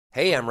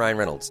Hey, I'm Ryan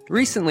Reynolds.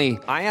 Recently,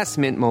 I asked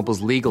Mint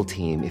Mobile's legal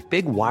team if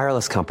big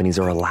wireless companies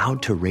are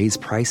allowed to raise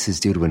prices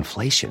due to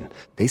inflation.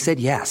 They said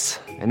yes.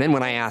 And then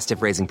when I asked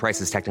if raising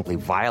prices technically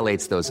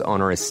violates those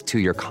onerous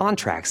two-year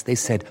contracts, they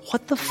said,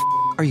 "What the f***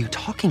 are you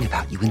talking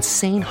about, you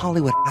insane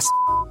Hollywood ass?"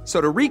 So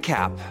to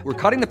recap, we're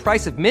cutting the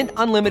price of Mint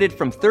Unlimited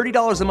from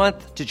 $30 a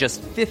month to just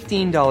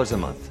 $15 a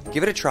month.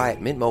 Give it a try at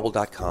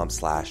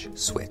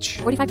mintmobile.com/switch.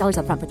 $45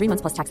 up front for 3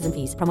 months plus taxes and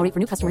fees. Promo rate for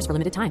new customers for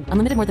limited time.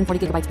 Unlimited more than 40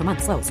 gigabytes per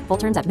month. Slows full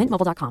terms at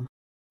mintmobile.com.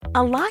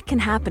 A lot can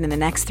happen in the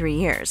next 3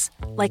 years.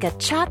 Like a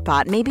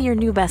chatbot may be your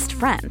new best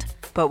friend.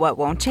 But what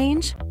won't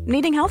change?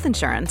 Needing health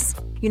insurance.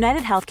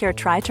 United Healthcare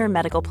Tri-Term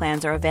Medical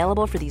Plans are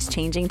available for these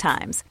changing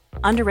times.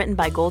 Underwritten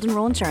by Golden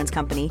Rule Insurance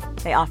Company,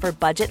 they offer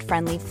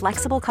budget-friendly,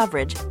 flexible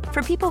coverage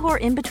for people who are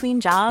in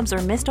between jobs or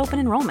missed open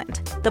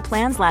enrollment. The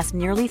plans last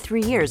nearly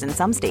 3 years in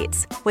some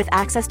states, with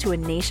access to a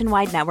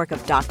nationwide network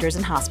of doctors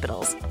and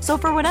hospitals. So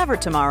for whatever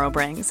tomorrow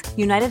brings,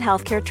 United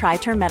Healthcare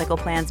Tri-Term Medical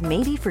Plans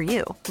may be for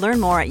you. Learn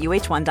more at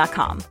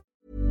uh1.com.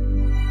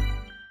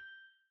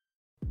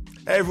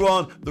 Hey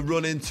everyone, the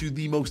run into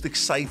the most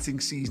exciting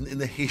season in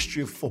the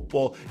history of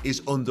football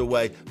is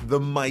underway. The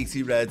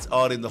mighty Reds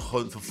are in the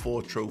hunt for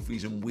 4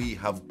 trophies, and we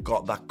have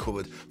got that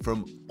covered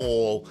from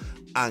all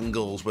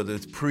angles, whether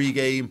it's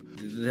pre-game.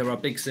 There are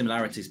big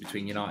similarities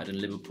between United and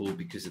Liverpool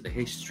because of the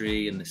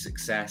history and the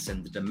success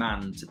and the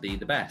demand to be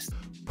the best.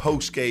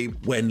 Post-game,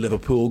 when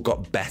Liverpool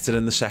got better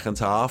in the second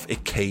half,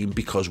 it came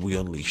because we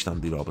unleashed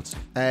Andy Roberts.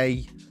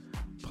 A+.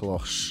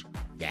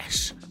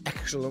 Yes.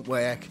 Excellent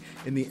work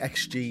in the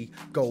XG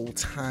goal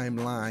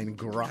timeline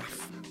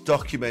graph.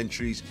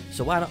 Documentaries.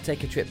 So why not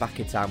take a trip back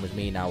in time with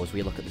me now as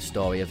we look at the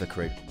story of the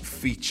crew?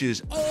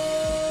 Features.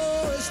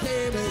 His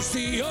name is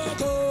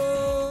Diogo.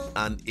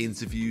 And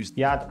interviews.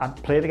 Yeah,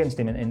 I'd played against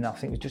him in I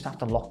think it was just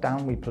after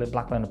lockdown.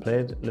 Blackburn had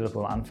played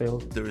Liverpool at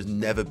Anfield. There has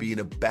never been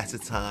a better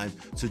time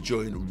to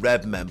join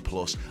Redmen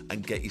Plus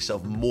and get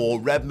yourself more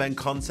Redmen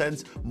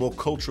content, more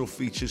cultural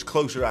features,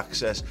 closer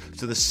access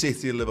to the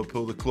city of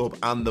Liverpool, the club,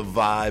 and the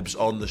vibes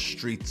on the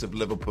streets of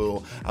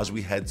Liverpool as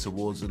we head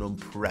towards an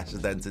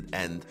unprecedented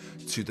end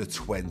to the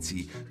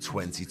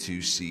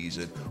 2022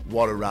 season.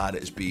 What a ride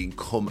it has been.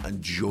 Come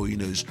and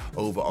join us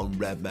over on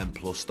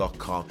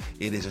redmenplus.com.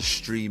 It is a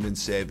streaming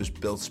service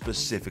built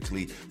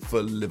specifically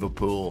for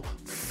Liverpool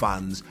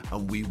fans,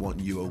 and we want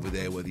you over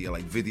there, whether you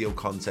like video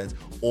content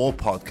or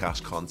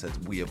podcast content.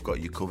 We have got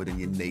you covered in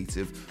your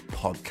native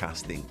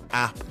podcasting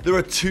app. There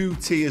are 2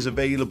 tiers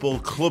available.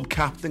 Club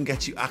Captain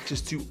gets you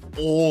access to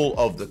all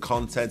of the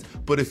content,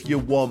 but if you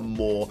want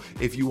more,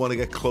 if you want to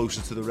get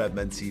closer to the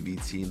Redmen TV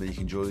team, then you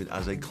can join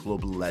as a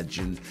club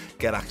legend,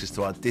 get access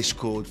to our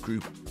Discord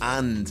group,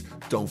 and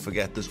don't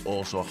forget there's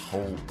also a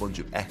whole bunch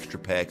of extra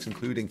perks,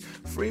 including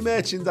free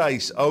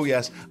merchandise, oh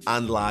yes,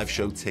 and live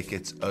show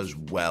tickets as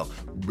well.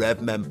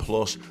 Redmen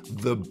Plus,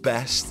 the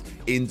best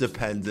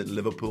independent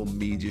Liverpool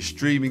media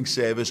streaming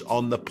service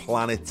on the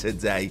planet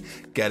today.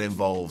 Get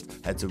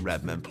involved. Head to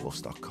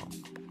redmenplus.com.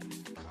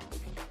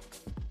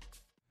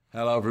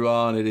 Hello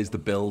everyone, it is the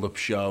build-up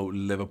show.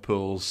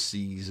 Liverpool's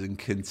season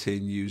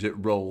continues. It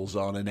rolls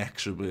on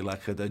inexorably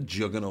like a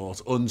juggernaut,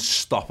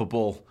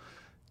 unstoppable.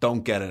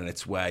 Don't get in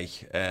its way.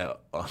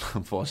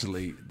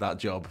 Unfortunately, that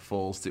job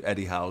falls to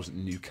Eddie Howe's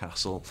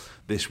Newcastle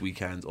this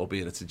weekend,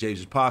 albeit it's at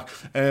James's Park.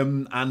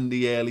 And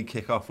the early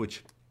kickoff,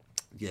 which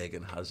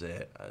Jürgen has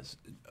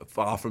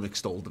far from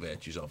extolled the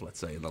virtues of, let's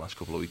say, in the last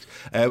couple of weeks.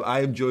 I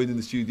am joined in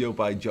the studio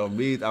by John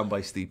Reid and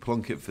by Steve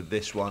Plunkett for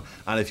this one.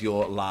 And if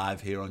you're live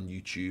here on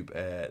YouTube,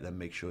 then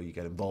make sure you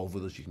get involved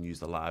with us. You can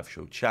use the live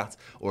show chat,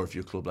 or if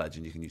you're a club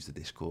legend, you can use the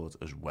Discord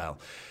as well.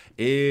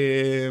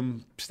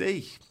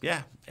 Steve,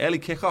 yeah, early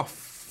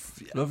kickoff.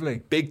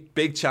 Lovely.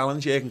 Big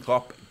challenge. Jürgen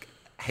Klopp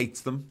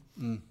hates them.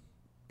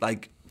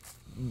 Like,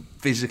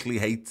 physically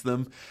hates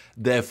them.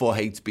 Therefore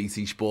hates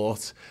BT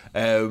Sport.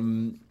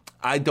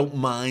 I don't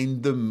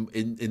mind them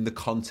in the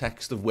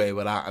context of where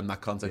we're at, and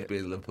that context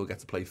being Liverpool get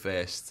to play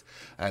first,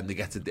 and they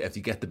get to, if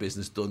you get the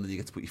business done, then you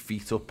get to put your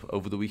feet up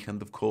over the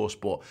weekend, of course.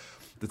 But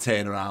the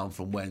turnaround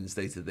from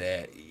Wednesday to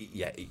there,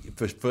 yeah,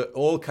 for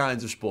all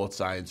kinds of sports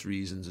science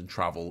reasons and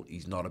travel,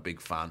 he's not a big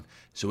fan.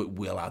 So it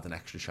will add an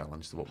extra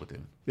challenge to what we're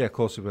doing. Yeah, of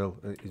course it will.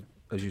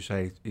 As you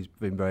say, he's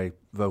been very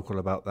vocal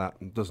about that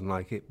and doesn't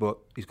like it, but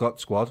he's got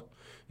squad.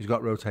 He's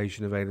got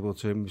rotation available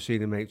to him. We've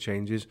seen him make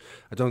changes.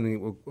 I don't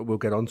think we'll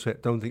get onto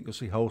it. Don't think you'll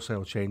see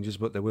wholesale changes,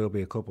 but there will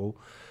be a couple.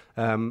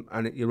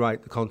 You're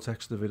right, the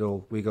context of it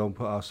all. We go and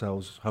put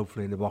ourselves,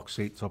 hopefully, in the box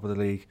seat, top of the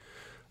league,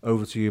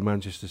 over to you,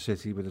 Manchester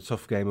City, with a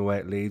tough game away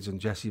at Leeds.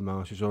 And Jesse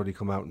Marsh has already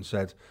come out and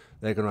said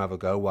they're going to have a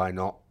go. Why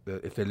not?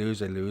 If they lose,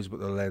 but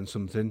they'll learn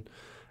something.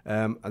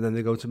 And then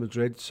they go to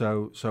Madrid.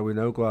 So we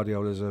know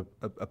Guardiola's a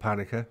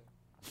panicker.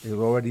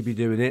 He'll already be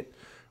doing it.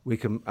 We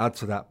can add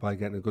to that by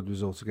getting a good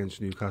result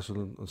against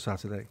Newcastle on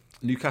Saturday.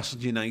 Newcastle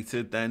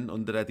United then,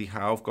 under Eddie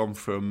Howe, have gone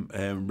from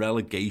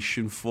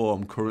relegation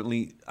form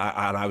currently,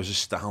 and I was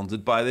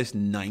astounded by this,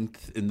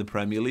 9th in the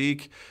Premier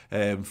League,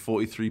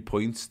 43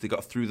 points. They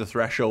got through the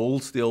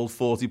threshold, the old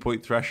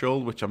 40-point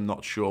threshold, which I'm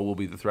not sure will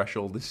be the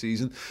threshold this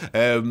season.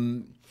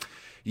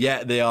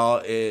 Yeah, they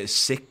are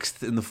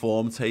 6th in the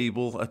form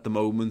table at the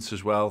moment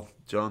as well,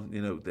 John.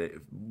 You know,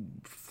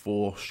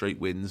 4 straight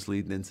wins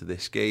leading into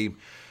this game.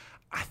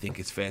 I think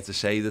it's fair to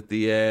say that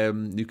the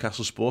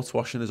Newcastle sports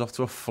washing is off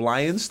to a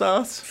flying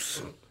start.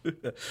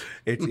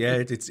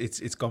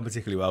 It's gone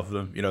particularly well for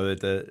them. You know,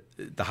 the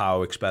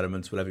Howe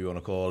experiment, whatever you want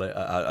to call it,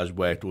 has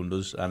worked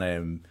wonders.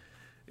 And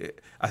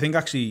I think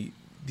actually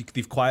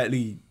they've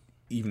quietly,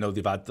 even though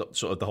they've had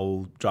sort of the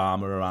whole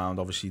drama around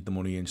obviously the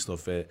money and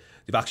stuff, they've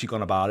actually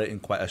gone about it in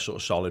quite a sort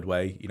of solid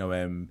way. You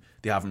know,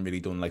 they haven't really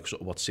done like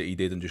sort of what City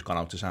did and just gone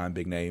out to sign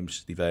big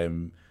names. They've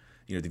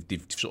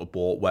sort of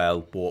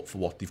bought for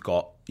what they've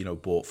got. You know,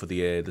 bought for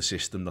the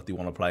system that they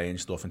want to play and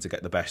stuff, and to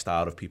get the best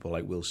out of people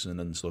like Wilson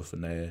and stuff.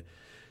 And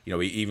you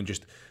know, even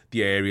just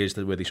the areas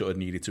where they sort of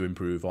needed to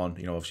improve on.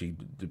 You know, obviously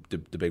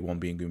the big one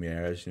being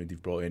Gumieres. You know,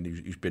 they've brought in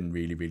who's been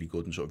really, really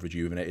good and sort of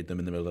rejuvenated them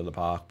in the middle of the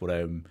park. But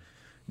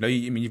no, I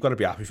mean, you've got to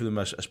be happy for them,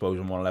 I suppose,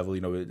 on one level.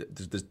 You know,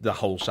 there's the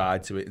whole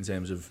side to it in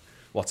terms of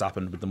what's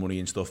happened with the money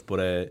and stuff.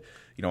 But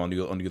you know, on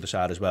the other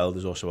side as well,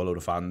 there's also a load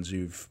of fans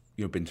who've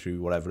been through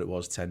whatever it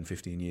was, 10,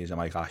 15 years of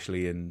Mike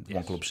Ashley and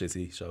One Club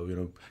City. So, you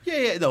know.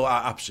 Yeah, no,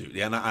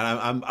 absolutely. And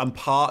I'm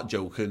part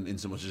joking in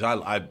so much as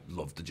I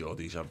love the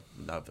Geordies.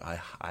 I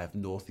have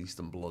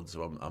northeastern blood,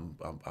 so I'm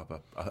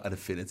an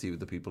affinity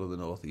with the people of the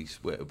northeast,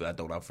 but I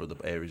don't have for other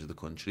areas of the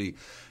country.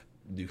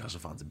 Newcastle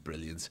fans are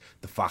brilliant.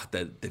 The fact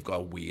that they've got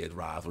a weird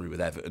rivalry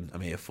with Everton,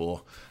 I'm here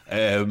for.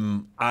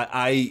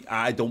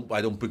 I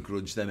don't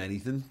begrudge them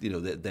anything. You know,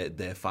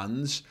 they're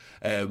fans.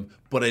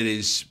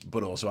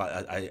 But also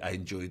I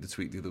enjoyed the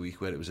tweet the other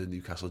week where it was a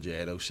Newcastle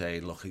journo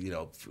saying, look, you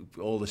know,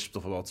 all this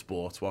stuff about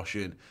sports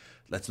washing,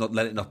 let's not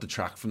let it not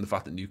detract from the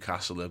fact that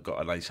Newcastle have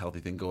got a nice healthy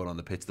thing going on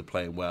the pitch. They're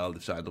playing well.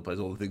 They've signed up players.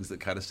 All the things that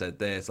kind of said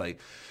there. It's like,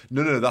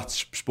 no, that's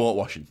sport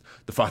washing.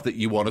 The fact that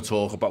we want to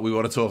talk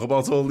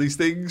about all these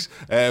things.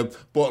 But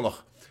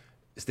look,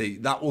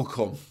 Steve, that will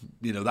come.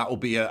 You know, that will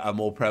be a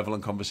more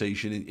prevalent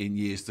conversation in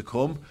years to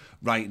come.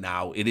 Right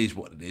now, it is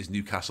what it is.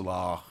 Newcastle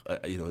are,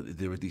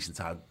 they're a decent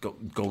side.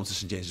 Going to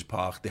St James's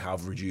Park, they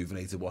have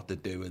rejuvenated what they're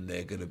doing.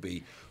 They're going to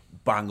be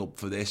bang up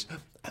for this.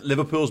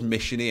 Liverpool's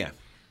mission here,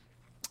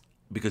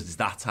 because it's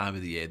that time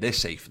of the year, they're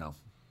safe now.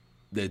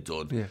 They're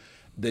done. Yeah.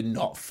 They're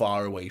not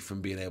far away from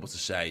being able to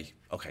say,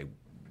 okay,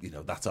 you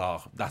know, that's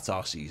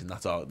our season.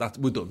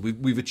 We're done.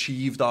 We've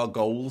achieved our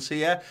goals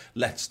here.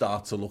 Let's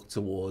start to look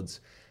towards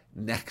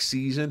next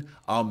season.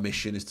 Our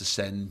mission is to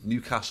send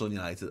Newcastle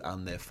United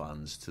and their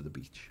fans to the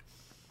beach.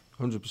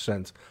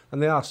 100%.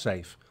 And they are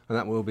safe. And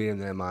that will be in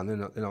their mind. They're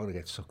not going to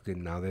get sucked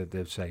in now.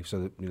 They're safe.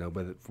 So that, you know,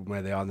 from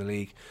where they are in the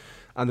league.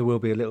 And there will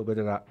be a little bit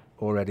of that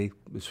already.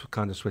 It's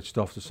kind of switched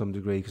off to some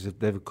degree because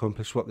they've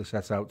accomplished what they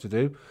set out to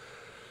do.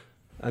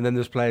 And then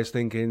there's players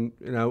thinking,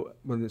 you know,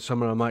 when it's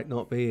summer I might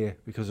not be here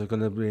because they're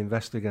going to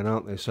reinvest again,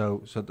 aren't they?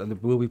 So there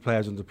will be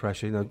players under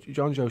pressure. You know,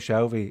 John Joe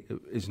Shelby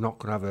is not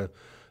going to have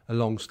a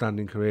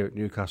long-standing career at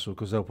Newcastle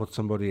because they'll put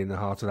somebody in the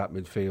heart of that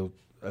midfield,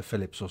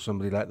 Phillips or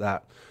somebody like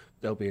that.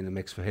 They'll be in the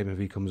mix for him if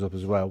he comes up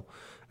as well.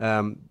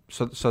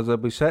 So there'll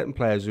be certain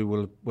players who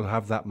will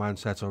have that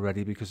mindset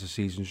already because the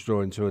season's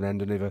drawing to an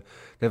end and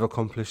they've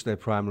accomplished their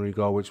primary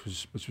goal, which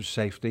was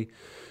safety.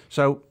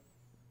 So,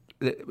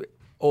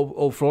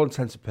 for all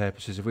intents and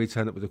purposes, if we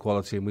turn up with the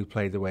quality and we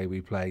play the way we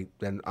play,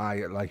 then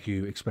I, like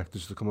you, expect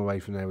us to come away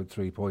from there with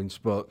 3 points.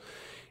 But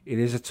it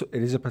is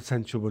a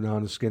potential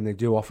banana skin. They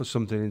do offer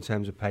something in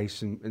terms of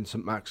pace in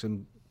St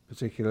Maxim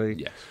particularly.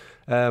 Yes.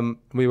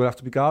 We will have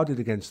to be guarded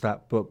against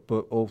that, but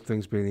all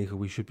things being equal,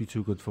 we should be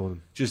too good for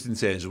them. Just in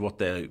terms of what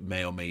they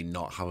may or may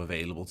not have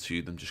available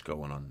to them, just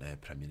going on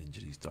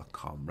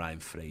premierinjuries.com. Ryan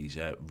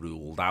Fraser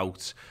ruled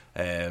out.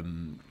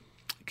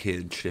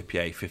 Kieran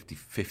Trippier,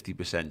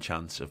 50%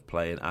 chance of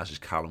playing, as is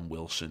Callum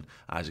Wilson.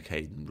 Isaac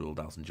Hayden ruled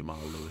out, and Jamal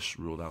Lewis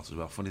ruled out as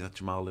well. Funny that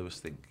Jamal Lewis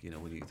thing, you know,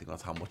 when you think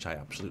about how much I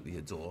absolutely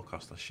adore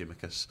Kostas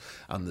Tsimikas,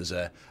 and there's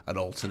an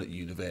alternate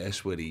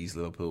universe where he's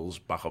Liverpool's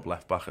backup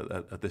left back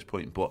at this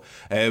point. But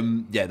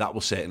that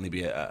will certainly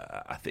be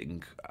a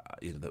thing,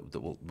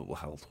 that will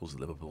help us.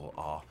 Liverpool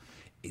are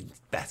in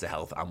better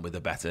health and with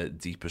a better,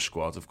 deeper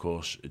squad, of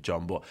course,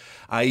 John. But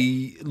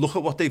I look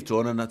at what they've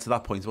done, and to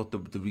that point,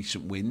 about the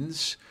recent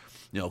wins.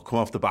 You know, come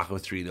off the back of a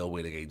 3-0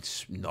 win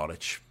against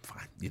Norwich,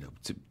 fine, you know,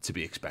 to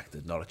be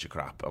expected. Norwich are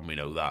crap, and we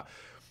know that.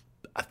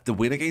 The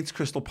win against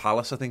Crystal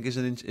Palace, I think, is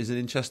an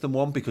interesting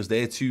one because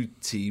they're two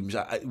teams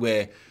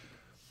where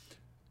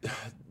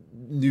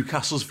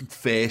Newcastle's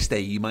first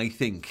aim, I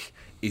think,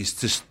 is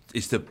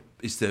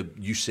to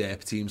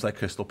usurp teams like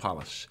Crystal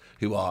Palace,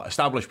 who are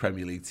established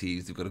Premier League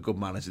teams. They've got a good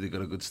manager, they've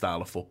got a good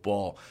style of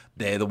football.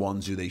 They're the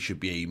ones who they should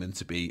be aiming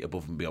to be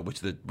above and beyond,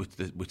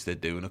 which they're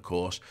doing, of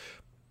course.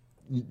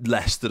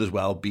 Leicester as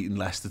well, beating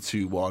Leicester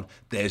 2-1.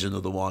 There's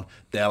another one.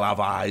 They'll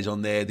have eyes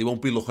on there. They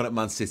won't be looking at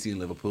Man City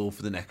and Liverpool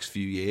for the next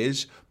few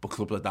years, but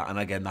clubs like that, and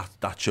again,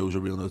 that shows a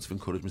real note of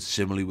encouragement,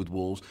 similarly with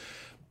Wolves.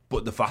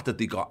 But the fact that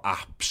they got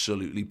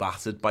absolutely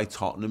battered by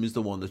Tottenham is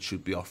the one that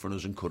should be offering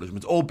us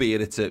encouragement, albeit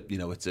it's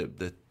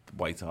the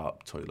White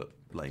Hart Toilet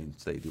Lane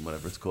Stadium,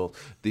 whatever it's called.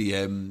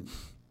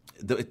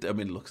 I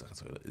mean, it looks like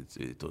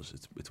it does.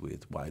 It's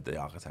weird why the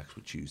architects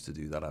would choose to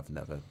do that. I've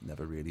never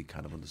really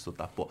kind of understood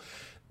that. But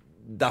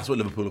that's what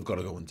Liverpool have got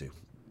to go and do.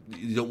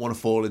 You don't want to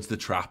fall into the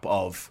trap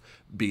of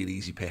being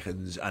easy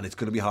pickings, and it's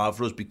going to be hard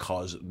for us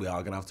because we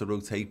are going to have to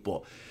rotate.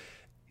 But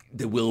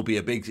there will be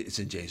a big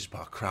St James's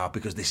Park crowd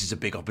because this is a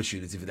big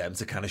opportunity for them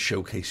to kind of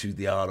showcase who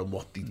they are and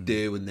what they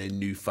do and their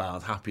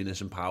newfound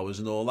happiness and powers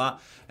and all that.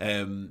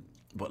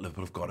 But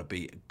Liverpool have got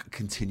to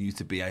continue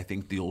to be, I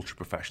think, the ultra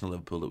professional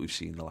Liverpool that we've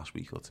seen in the last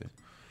week or two.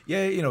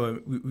 Yeah,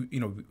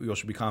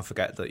 we can't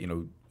forget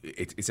that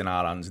it's in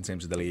our hands in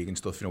terms of the league and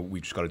stuff.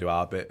 We've just got to do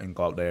our bit and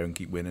go out there and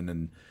keep winning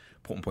and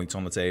putting points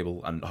on the table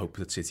and hope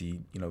that City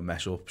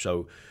mess up.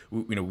 So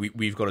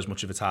we've got as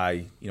much of a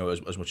tie,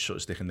 as much sort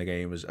of stick in the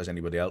game as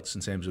anybody else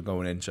in terms of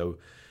going in. So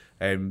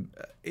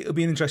it'll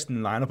be an interesting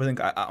lineup. I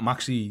think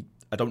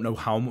I don't know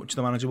how much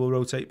the manager will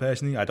rotate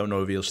personally. I don't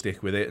know if he'll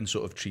stick with it and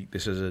sort of treat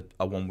this as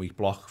a 1 week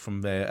block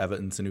from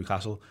Everton to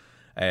Newcastle.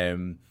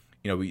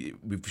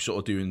 We've sort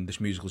of doing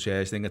this musical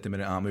chairs thing at the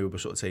minute, aren't we? We're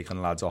sort of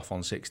taking lads off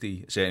on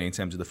 60, certainly in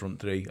terms of the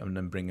front three, and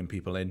then bringing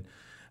people in.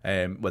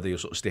 Whether you'll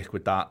sort of stick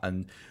with that,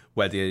 and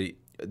whether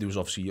there was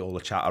obviously all the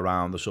chat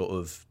around the sort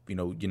of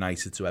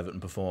United to Everton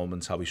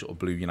performance, how we sort of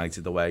blew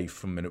United away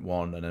from minute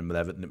one, and then with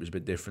Everton it was a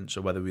bit different.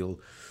 So whether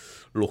we'll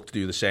look to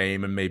do the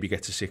same and maybe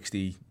get to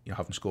 60,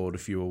 having scored a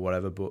few or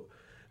whatever, but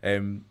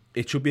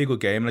it should be a good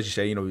game. And as you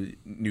say,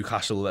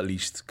 Newcastle at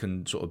least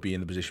can sort of be in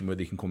the position where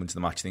they can come into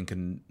the match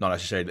thinking not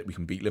necessarily that we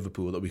can beat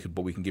Liverpool,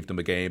 but we can give them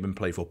a game and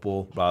play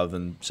football rather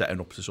than setting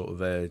up to sort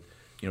of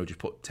just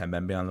put 10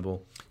 men behind the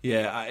ball.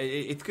 Yeah,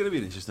 it's going to be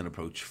an interesting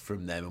approach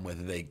from them, and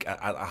whether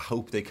I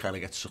hope they kind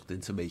of get sucked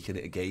into making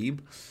it a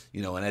game.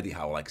 And Eddie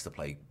Howe likes to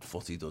play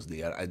footy, doesn't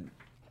he? And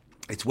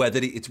it's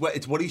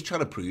it's what he's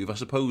trying to prove, I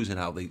suppose, in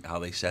how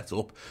they set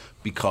up.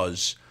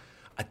 Because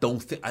I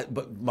don't think.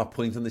 But my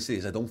point on this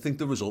is, I don't think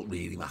the result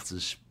really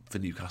matters for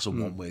Newcastle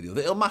one way or the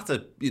other. It'll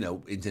matter,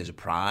 in terms of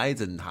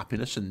pride and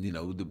happiness, and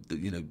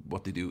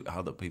what they do,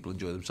 how the people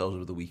enjoy themselves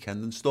over the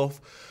weekend and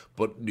stuff.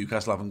 But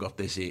Newcastle haven't got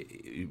this,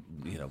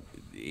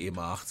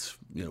 earmarked,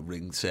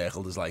 ring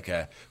circled as like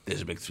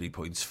there's a big 3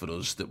 points for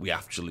us that we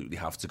absolutely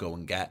have to go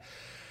and get.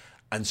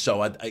 And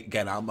so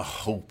I'm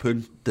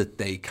hoping that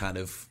they kind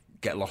of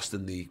get lost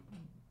in the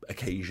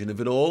occasion of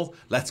it all.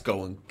 Let's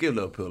go and give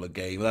Liverpool a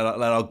game. Let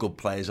our good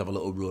players have a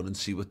little run and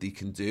see what they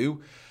can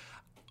do,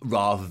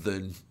 rather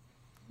than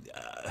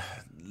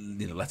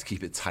let's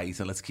keep it tight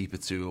and let's keep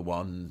it to a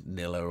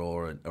 1-0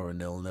 or a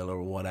 0-0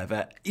 or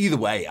whatever. Either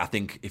way, I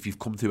think if you've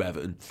come through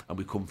Everton and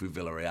we've come through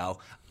Villarreal,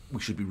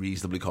 we should be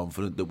reasonably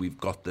confident that we've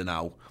got the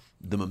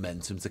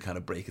momentum to kind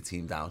of break a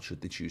team down should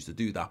they choose to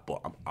do that.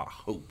 But I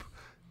hope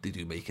they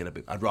do make it a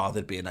bit. I'd rather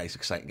it be a nice,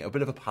 exciting, a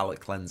bit of a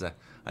palate cleanser.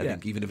 I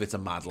think, even if it's a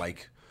mad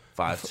 5-2,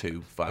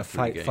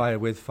 5-3 game. Fire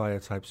with fire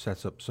type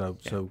setup. So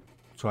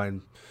try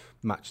and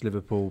match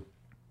Liverpool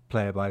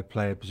player by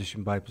player,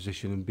 position by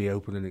position, and be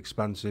open and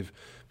expansive,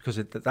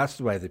 because that's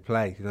the way they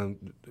play.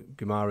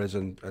 Guimaraes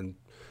and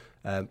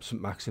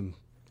St Maxim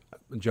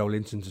and Joe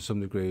Linton to some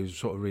degree has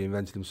sort of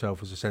reinvented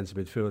himself as a centre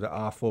midfielder,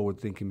 are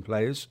forward-thinking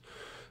players,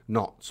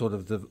 not sort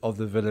of the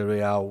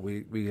Villarreal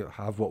we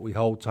have what we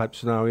hold type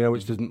scenario,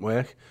 which doesn't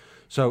work.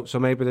 So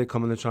maybe they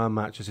come and they try and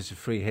match us. It's a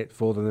free hit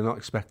for them. They're not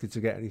expected to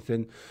get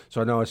anything.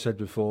 So I know I said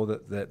before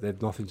that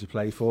they've nothing to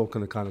play for.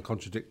 Can I kind of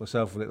contradict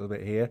myself a little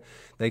bit here?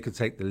 They could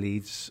take the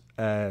Leeds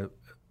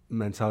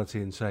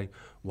mentality and say,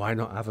 why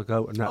not have a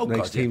go? And that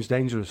makes teams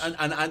dangerous.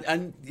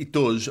 And it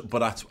does,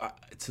 but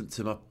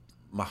to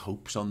my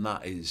hopes on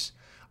that is,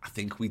 I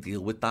think we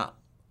deal with that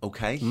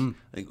okay.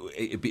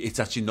 It's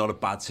actually not a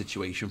bad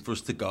situation for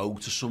us to go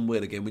to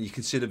somewhere again. When you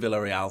consider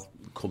Villarreal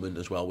coming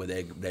as well, where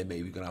they're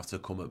maybe going to have to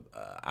come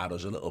at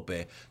us a little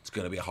bit, it's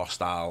going to be a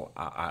hostile.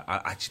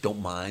 I actually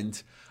don't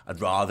mind.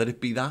 I'd rather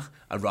it be that.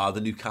 I'd rather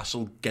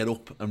Newcastle get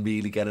up and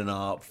really get in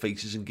our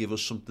faces and give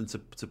us something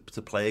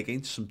to play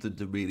against, something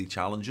to really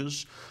challenge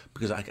us.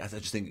 Because I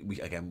just think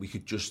we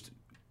could just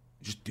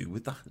do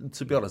with that. And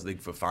to be honest, I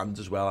think for fans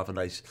as well, have a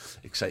nice,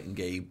 exciting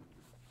game.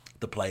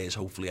 The players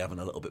hopefully having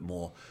a little bit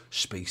more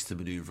space to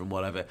manoeuvre and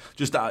whatever.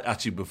 Just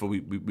actually, before we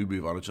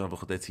move on, just have a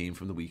look at their team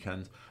from the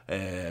weekend.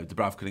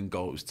 Dubravka in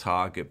goal, it was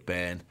Target,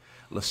 Byrne,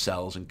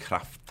 Lascelles and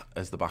Kraft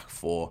as the back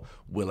four,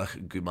 Willock,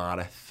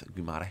 Guimaraes,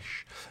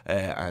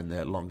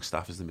 and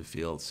Longstaff as the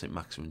midfield, St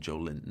Maxim and Joe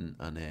Linton,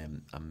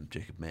 and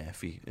Jacob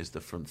Murphy is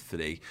the front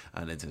three.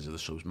 And in terms of the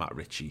subs, Matt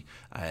Ritchie,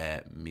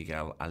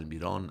 Miguel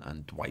Almiron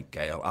and Dwight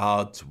Gale.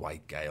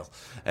 Dwight Gale.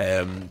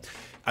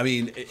 I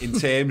mean, in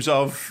terms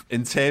of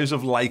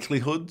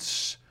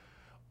likelihoods,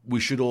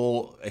 we should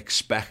all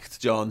expect,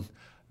 John,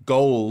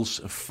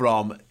 goals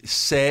from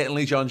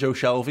certainly John Joe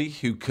Shelvey,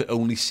 who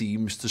only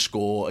seems to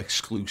score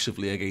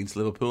exclusively against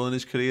Liverpool in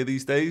his career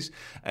these days,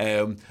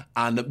 and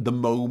the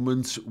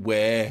moment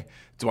where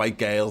Dwight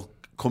Gale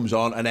comes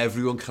on and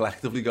everyone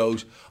collectively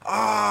goes,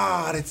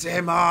 it's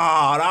him,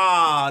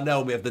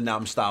 no, we have the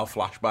Nam-style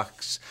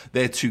flashbacks.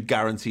 They're two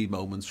guaranteed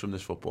moments from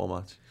this football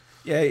match.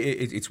 Yeah,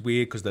 it's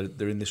weird because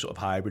they're in this sort of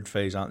hybrid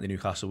phase, aren't they,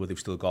 Newcastle, where they've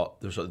still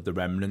got the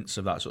remnants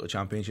of that sort of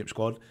championship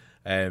squad.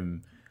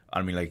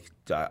 I mean, like,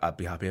 I'd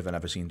be happy if I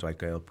never seen Dwight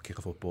Gale kick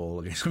a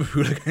football against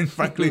Liverpool again,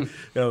 frankly,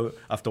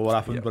 after what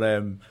happened. Yeah. But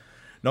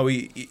no,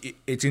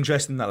 it's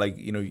interesting that, like,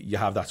 you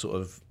have that sort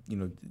of,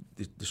 the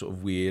sort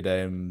of weird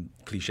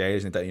cliche,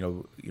 isn't it,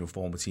 that,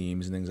 former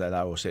teams and things like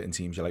that, or certain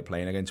teams you like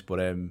playing against.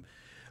 But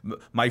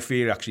my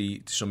fear, actually,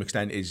 to some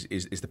extent, is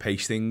the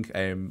pace thing.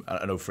 I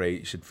know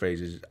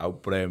Fraser's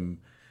out, but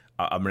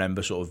I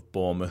remember sort of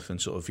Bournemouth and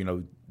sort of,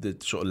 the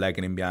sort of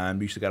legging in behind.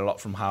 We used to get a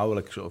lot from Howe,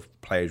 like sort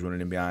of players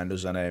running in behind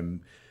us, and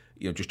I'm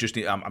just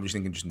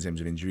thinking just in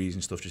terms of injuries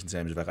and stuff, just in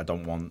terms of, like, I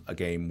don't want a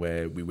game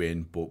where we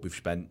win but we've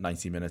spent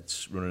 90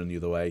 minutes running the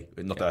other way.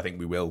 Not that I think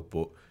we will,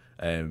 but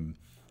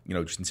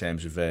just in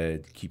terms of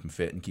keeping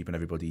fit and keeping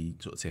everybody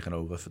sort of taking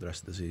over for the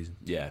rest of the season.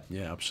 Yeah,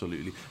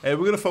 absolutely. We're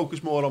going to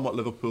focus more on what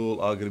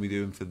Liverpool are going to be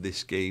doing for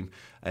this game.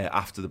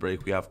 After the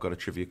break, we have got a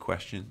trivia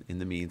question in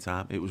the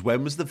meantime. It was,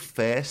 when was the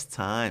first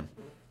time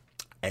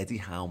Eddie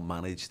Howe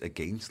managed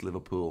against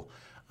Liverpool,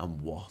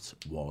 and what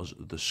was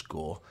the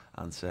score?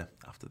 Answer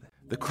after this.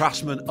 The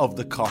Craftsman of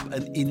the Kop,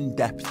 an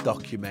in-depth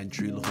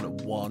documentary looking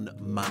at one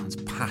man's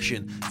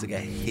passion to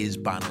get his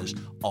banners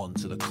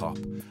onto the Kop.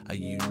 A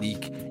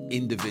unique,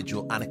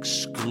 individual and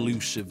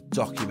exclusive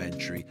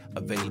documentary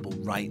available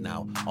right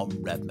now on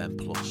Redmen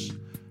Plus.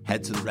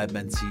 Head to the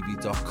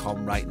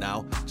redmentv.com right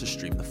now to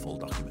stream the full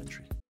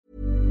documentary.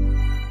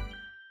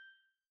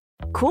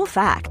 Cool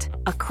fact,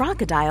 a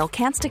crocodile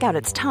can't stick out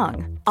its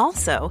tongue.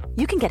 Also,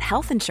 you can get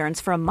health insurance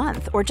for a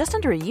month or just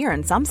under a year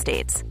in some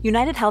states.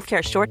 United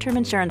Healthcare short-term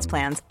insurance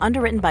plans,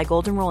 underwritten by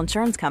Golden Rule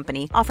Insurance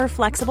Company, offer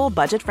flexible,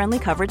 budget-friendly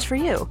coverage for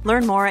you.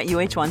 Learn more at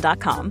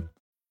uh1.com.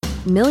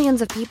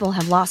 Millions of people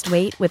have lost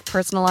weight with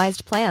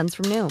personalized plans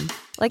from Noom.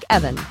 Like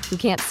Evan, who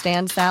can't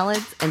stand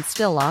salads and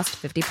still lost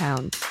 50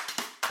 pounds.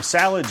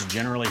 Salads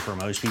generally for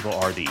most people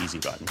are the easy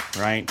button,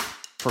 right?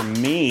 For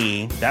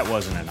me, that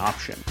wasn't an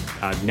option.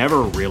 I never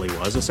really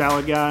was a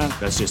salad guy.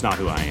 That's just not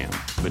who I am.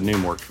 But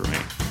Noom worked for me.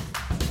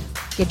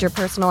 Get your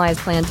personalized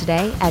plan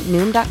today at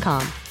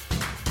Noom.com.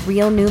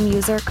 Real Noom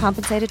user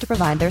compensated to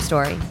provide their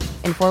story.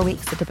 In 4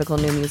 weeks, the typical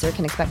Noom user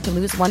can expect to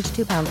lose 1 to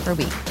 2 pounds per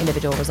week.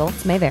 Individual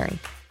results may vary.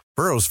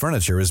 Burrow's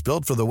furniture is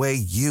built for the way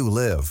you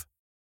live.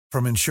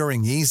 From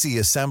ensuring easy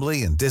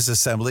assembly and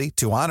disassembly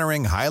to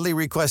honoring highly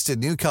requested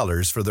new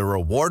colors for their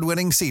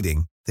award-winning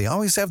seating, they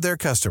always have their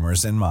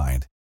customers in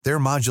mind. Their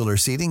modular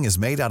seating is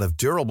made out of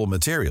durable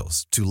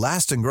materials to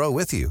last and grow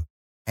with you.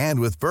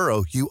 And with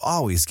Burrow, you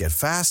always get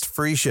fast,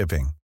 free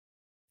shipping.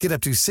 Get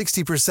up to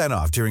 60%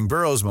 off during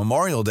Burrow's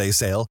Memorial Day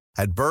sale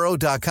at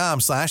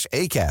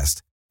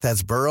burrow.com/ACAST.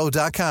 That's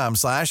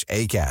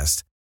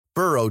burrow.com/ACAST.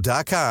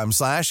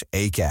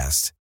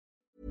 burrow.com/ACAST.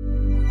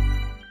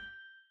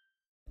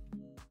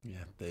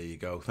 There you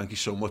go. Thank you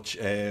so much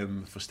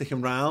for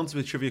sticking around.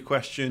 The trivia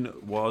question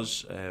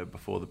was,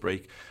 before the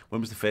break, when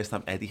was the first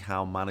time Eddie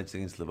Howe managed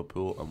against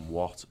Liverpool, and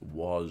what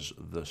was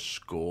the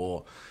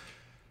score?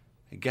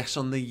 I guess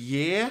on the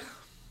year?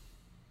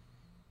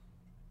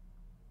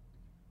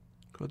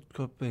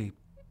 Could be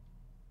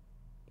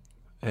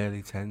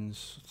early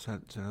 10s,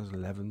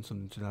 2011,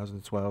 something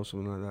 2012,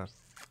 something like that.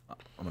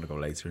 I'm going to go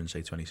later and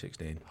say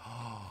 2016.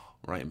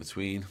 Right in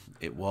between.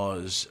 It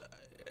was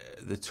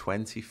the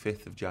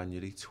 25th of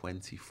January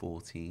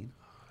 2014.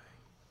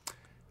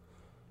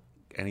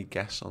 Any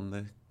guess on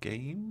the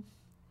game?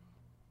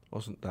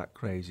 Wasn't that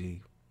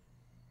crazy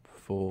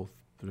 4-3,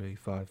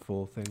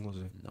 5-4 thing, was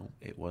it? No,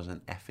 it was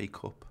an FA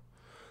Cup.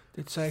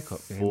 Did say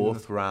Cup game?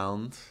 Fourth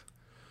round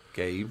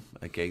game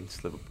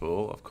against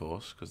Liverpool, of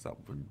course, because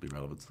that wouldn't be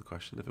relevant to the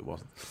question if it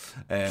wasn't.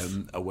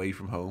 Away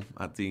from home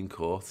at Dean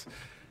Court.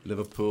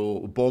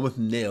 Bournemouth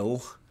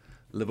 0,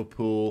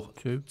 Liverpool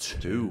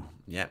 2.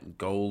 Yeah,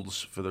 goals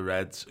for the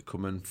Reds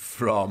coming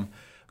from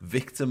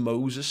Victor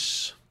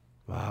Moses.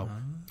 Wow.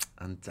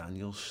 And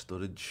Daniel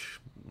Sturridge.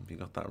 If you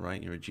got that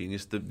right, you're a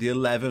genius. The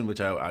 11,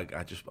 which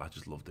I just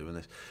love doing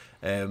this.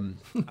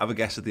 Have a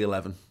guess at the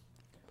 11.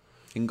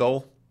 In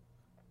goal?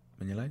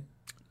 Mignolet?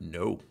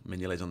 No,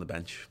 Mignolet's on the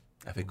bench.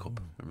 FA Cup,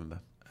 remember?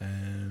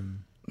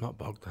 Not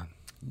Bogdan.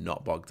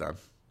 Not Bogdan.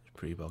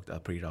 Pre-Bogdan.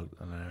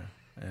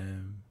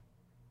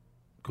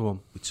 Go on.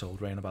 We'd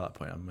sold Rain about that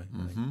point, hadn't we?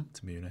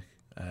 To Munich.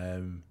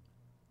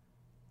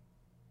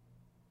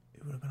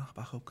 It would have been our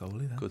backup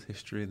goalie then. Good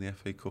history in the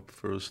FA Cup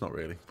for us, not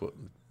really, but...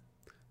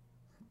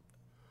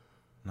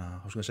 No, I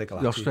was going to say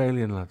Galactic. The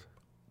Australian lad.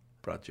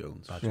 Brad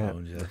Jones. Yeah,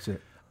 that's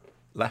it.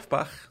 Left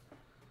back,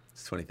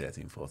 it's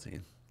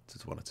 2013-14.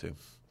 It's 1 or 2.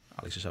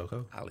 Ali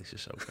Sissoko,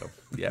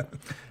 yeah.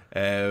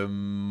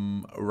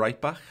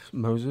 Right back?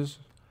 Moses?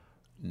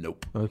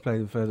 Nope. I was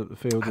playing further up the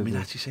field. I mean,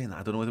 actually saying that,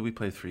 I don't know whether we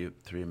played three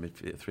at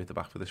the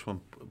back for this one,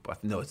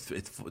 but no, it's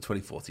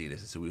 2014,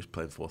 isn't it? So we was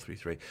playing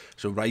 4-3-3.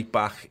 So right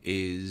back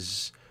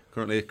is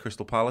currently at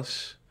Crystal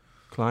Palace.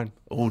 Klein.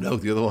 Oh no,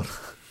 the other one.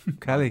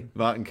 Kelly.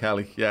 Martin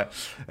Kelly, yeah.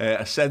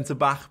 A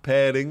centre-back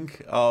pairing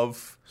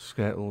of...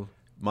 Skirtle.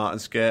 Martin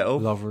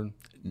Skirtle. Lovren.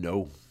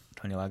 No.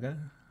 Tony Lager.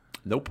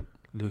 Nope.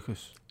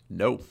 Lucas.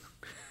 No.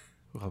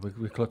 Oh,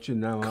 we're clutching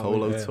now.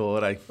 Kolo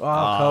Touré.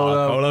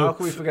 Kolo. How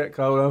can we forget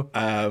Kolo?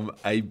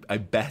 A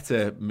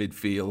better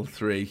midfield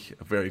three,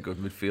 a very good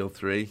midfield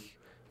three.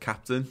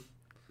 Captain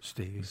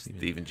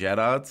Steven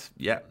Gerrard.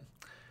 Yeah.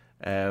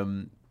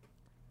 Current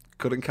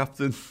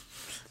captain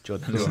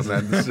Jordan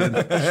Henderson.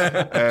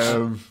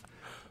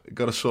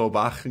 Got a sore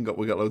back and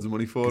we got loads of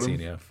money for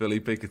him.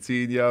 Felipe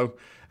Coutinho.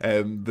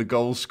 The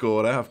goal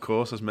scorer, of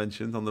course, as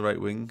mentioned, on the right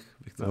wing,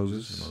 Victor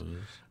Moses.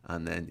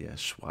 And then,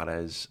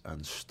 Suarez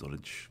and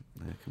Sturridge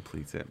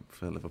complete it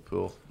for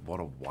Liverpool. What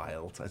a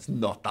wild... It's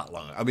not that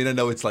long. I mean, I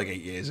know it's like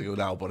 8 years ago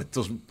now, but it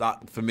doesn't...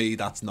 That for me,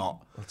 that's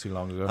not too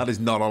long ago. That is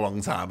not a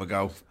long time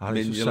ago.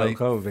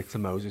 Sissoko and Victor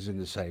Moses in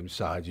the same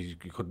side. You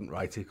couldn't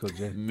write it, could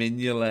you?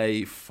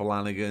 Mignolet,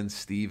 Flanagan,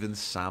 Steven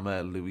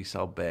Sammer, Luis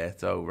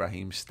Alberto,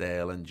 Raheem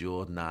Sterling,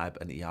 Jordan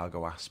Ibe and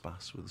Iago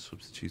Aspas were the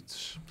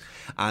substitutes.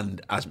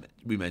 And as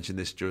we mentioned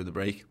this during the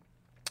break,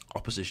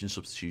 opposition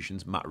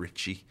substitutions, Matt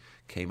Ritchie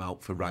came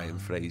out for Ryan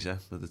Fraser,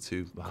 for the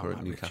two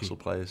current Newcastle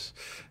players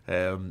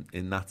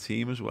in that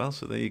team as well.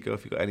 So there you go.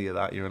 If you've got any of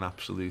that, you're an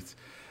absolute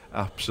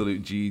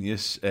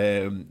genius.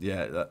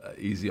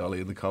 Easy Ollie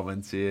in the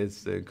comments here.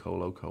 It's doing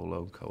Kolo.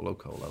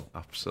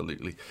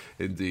 Absolutely,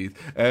 indeed.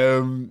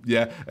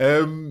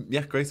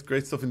 Great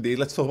stuff indeed.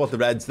 Let's talk about the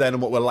Reds then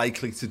and what we're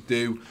likely to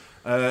do.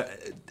 When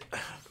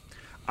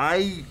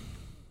I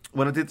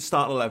did the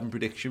start 11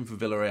 prediction for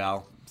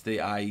Villarreal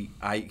today,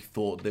 I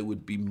thought there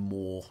would be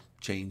more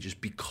changes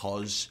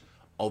because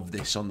of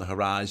this on the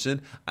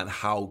horizon and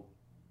how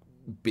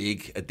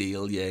big a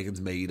deal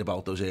Jurgen's made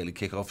about those early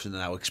kickoffs and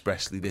now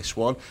expressly this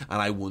one. And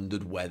I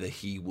wondered whether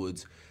he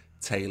would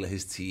tailor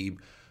his team.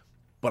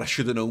 But I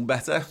should have known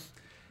better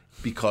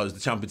because the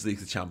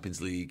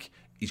Champions League,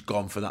 he's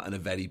gone for that in a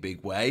very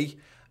big way.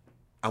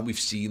 And we've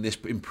seen this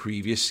in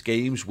previous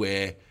games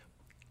where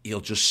he'll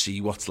just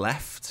see what's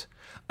left.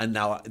 And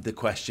now the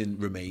question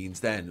remains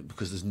then,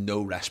 because there's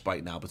no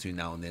respite now between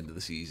now and the end of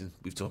the season.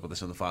 We've talked about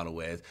this on the final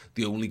word.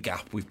 The only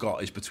gap we've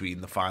got is between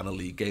the final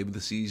league game of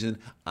the season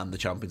and the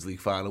Champions League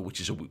final,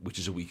 which is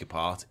a week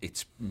apart.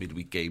 It's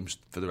midweek games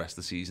for the rest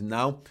of the season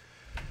now.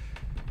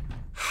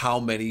 How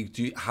much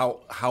do you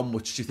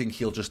think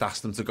he'll just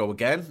ask them to go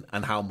again,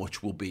 and how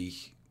much will be?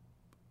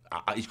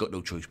 He's got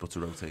no choice but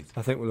to rotate.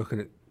 I think we're looking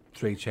at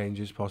 3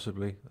 changes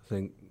possibly. I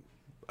think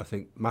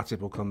Matip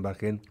will come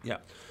back in. Yeah.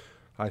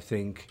 I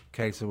think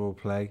Keita will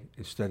play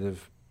instead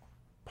of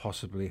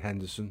possibly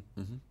Henderson,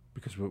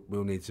 because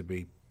we'll need to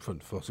be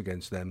front foot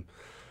against them.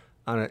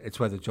 And it's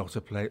whether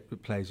Jota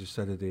plays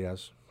instead of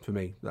Diaz, for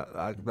me.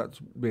 That's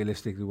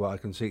realistically what I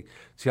can see.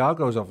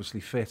 Thiago's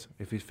obviously fit.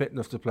 If he's fit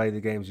enough to play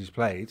the games he's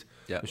played,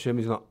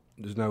 assuming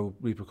there's no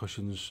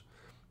repercussions,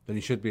 then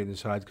he should be in the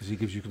side because he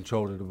gives you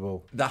control of the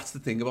ball. That's the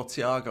thing about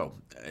Thiago.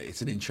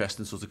 It's an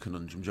interesting sort of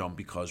conundrum, John,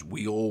 because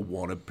we all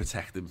want to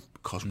protect him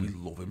because we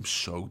love him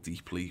so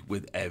deeply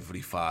with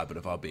every fibre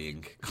of our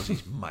being because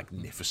he's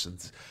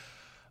magnificent.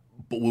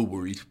 But we're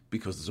worried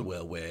because there's a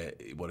world where,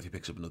 what if he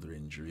picks up another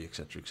injury,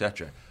 etc.,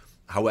 etc.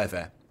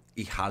 However,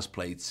 he has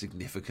played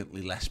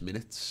significantly less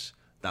minutes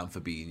than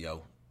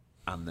Fabinho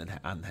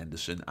and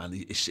Henderson, and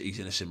he's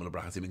in a similar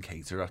bracket. Him and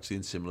Keita are actually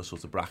in similar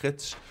sort of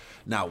brackets.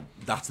 Now,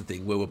 that's the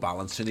thing where we're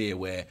balancing here,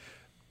 where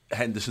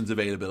Henderson's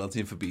availability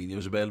and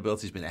Fabinho's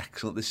availability has been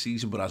excellent this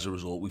season, but as a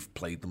result, we've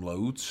played them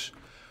loads.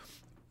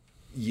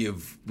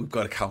 We've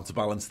got to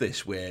counterbalance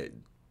this, where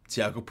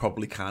Thiago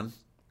probably can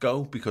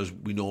go, because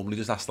we normally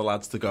just ask the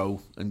lads to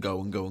go, and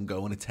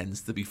it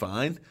tends to be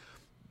fine.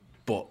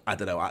 But I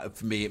don't know,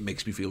 for me it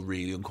makes me feel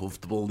really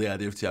uncomfortable, the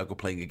idea of Thiago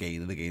playing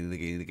again and again and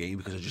again and again,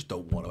 because I just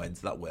don't want to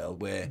enter that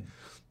world where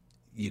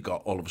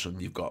all of a sudden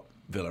you've got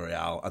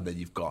Villarreal and then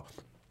you've got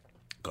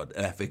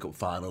an FA Cup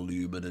final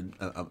looming,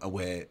 and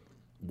where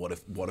what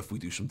if we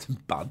do something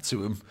bad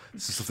to him?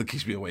 It's the stuff that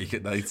keeps me awake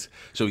at night.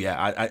 So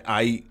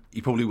yeah,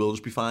 he probably will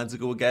just be fine to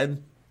go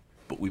again,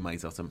 but we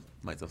might have to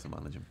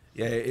manage him.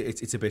 Yeah,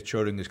 it's a bit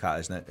Schrodinger's cat,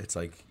 isn't it? It's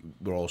like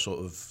we're all sort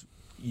of,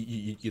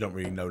 you don't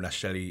really know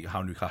necessarily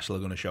how Newcastle are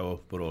going to show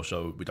up, but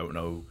also we don't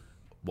know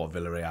what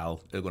Villarreal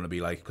are going to be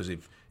like, because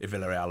if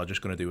Villarreal are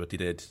just going to do what they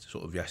did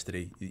sort of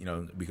yesterday,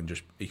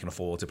 he can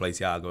afford to play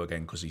Thiago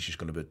again because he's just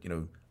going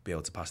to be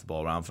able to pass the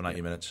ball around for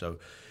 90 minutes. So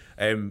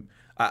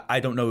I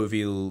don't know if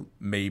he'll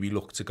maybe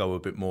look to go a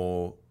bit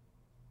more,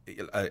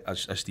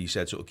 as Steve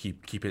said, sort of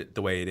keep it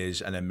the way it is,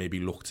 and then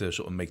maybe look to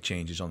sort of make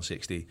changes on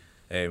 60.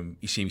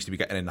 He seems to be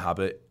getting in the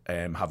habit,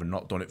 having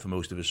not done it for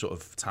most of his sort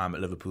of time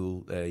at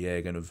Liverpool,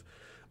 Jurgen, of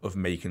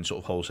making sort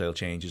of wholesale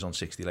changes on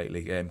 60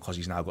 lately, because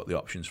he's now got the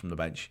options from the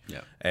bench.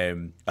 Yeah.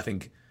 I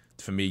think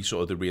for me,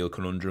 sort of the real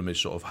conundrum is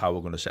sort of how we're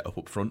going to set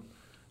up front,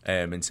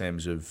 in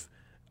terms of,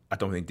 I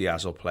don't think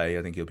Diaz will play.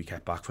 I think he'll be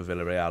kept back for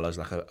Villarreal as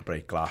like a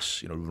break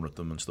glass, run at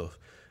them and stuff.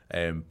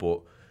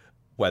 But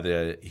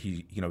whether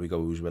he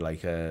goes with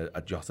like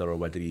a Jota, or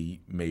whether he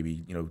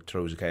maybe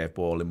throws a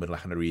curveball in with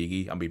like an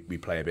Origi and we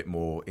play a bit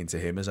more into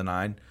him as a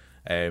 9.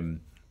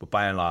 But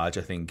by and large,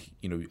 I think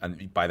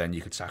and by then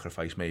you could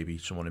sacrifice maybe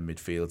someone in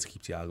midfield to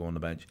keep Thiago on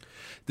the bench.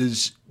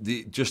 There's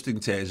just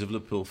in terms of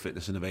Liverpool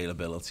fitness and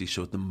availability.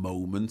 So at the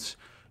moment,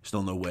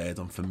 Still no word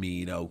on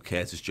Firmino,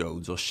 Curtis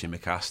Jones or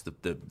Tsimikas.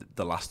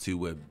 The last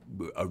two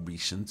are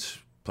recent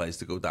players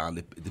to go down.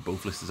 They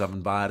both listed as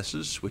having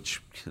viruses,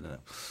 which,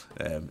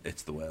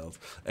 it's the world.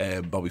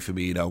 Bobby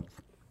Firmino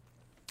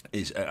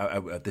is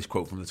this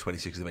quote from the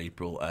 26th of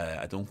April.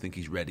 I don't think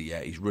he's ready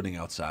yet. He's running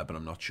outside, but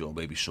I'm not sure.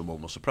 Maybe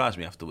someone will surprise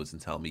me afterwards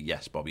and tell me,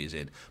 yes, Bobby is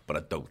in, but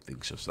I don't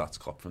think so. So that's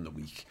Klopp from the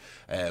week.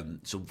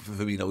 So for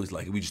Firmino, is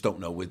like, we just don't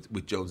know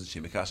with Jones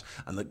and Tsimikas.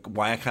 And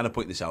why I kind of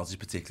point this out is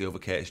particularly over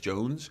Curtis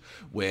Jones,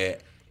 where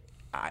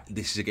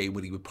this is a game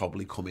where he would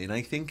probably come in,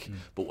 I think.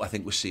 But I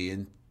think we're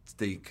seeing,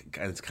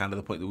 it's kind of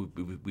the point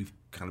that we've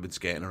kind of been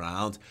skating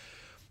around.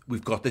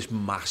 We've got this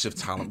massive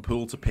talent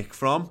pool to pick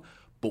from.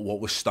 But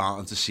what we're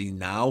starting to see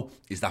now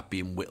is that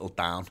being whittled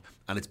down.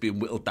 And it's being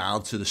whittled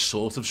down to the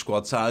sort of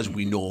squad size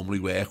we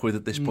normally work with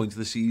at this point of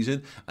the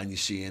season. And you're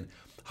seeing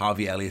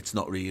Harvey Elliott's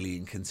not really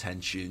in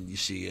contention. You're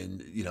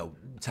seeing,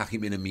 Taki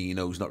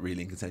Minamino's not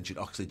really in contention.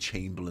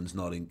 Oxlade-Chamberlain's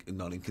not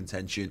in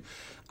contention.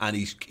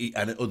 And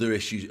and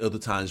other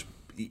times,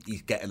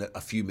 he's getting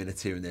a few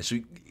minutes here and there. So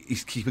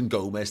he's keeping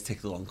Gomez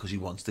ticking along because he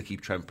wants to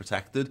keep Trent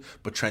protected.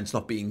 But Trent's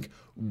not being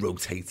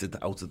rotated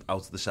out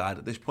of the side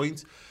at this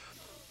point.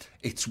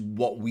 It's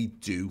what we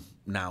do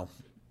now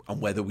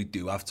and whether we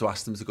do have to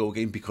ask them to go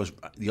again, because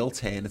the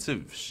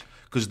alternatives,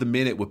 because the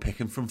minute we're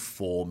picking from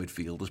 4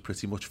 midfielders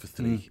pretty much for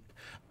 3,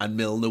 and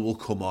Milner will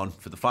come on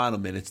for the final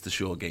minutes to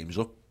shore games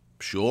up,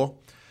 sure,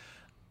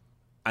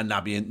 and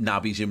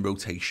Naby's in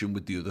rotation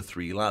with the other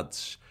 3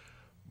 lads.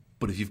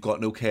 But if you've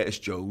got no Curtis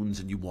Jones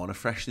and you want to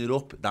freshen it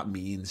up, that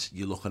means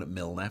you're looking at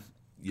Milner,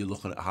 you're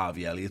looking at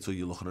Harvey Elliott, or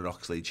you're looking at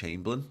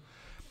Oxlade-Chamberlain.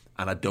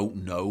 And I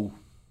don't know,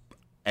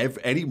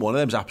 any one of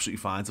them is absolutely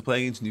fine to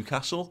play against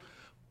Newcastle,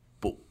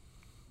 but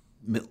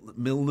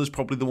Milner's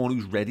probably the one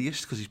who's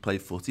readiest because he's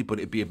played footy. But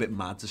it'd be a bit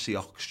mad to see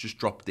Ox just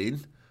dropped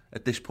in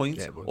at this point,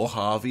 or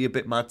Harvey a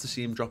bit mad to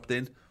see him dropped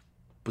in.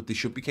 But they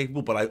should be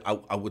capable. But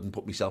I wouldn't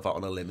put myself out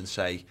on a limb and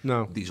say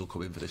no, these will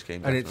come in for this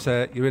game. And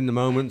definitely. It's you're in the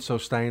moment, so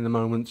stay in the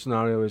moment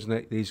scenario, isn't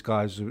it? These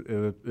guys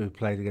who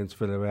played against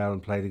Villarreal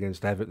and played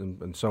against Everton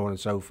and so on and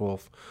so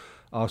forth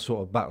are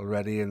sort of battle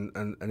ready and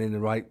in the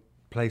right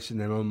place in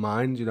their own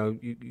mind.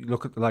 You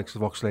look at the likes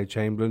of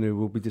Oxlade-Chamberlain, who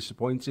will be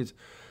disappointed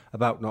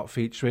about not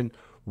featuring.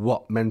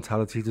 What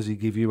mentality does he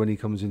give you when he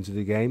comes into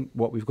the game?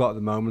 What we've got at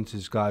the moment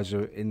is guys who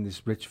are in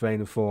this rich vein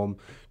of form,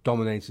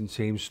 dominating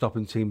teams,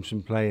 stopping teams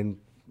from playing,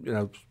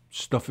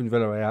 stuffing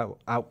Villarreal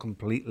out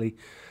completely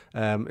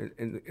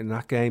in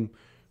that game.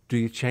 Do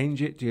you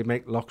change it? Do you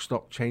make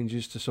lock-stock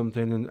changes to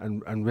something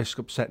and risk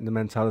upsetting the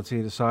mentality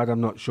of the side? I'm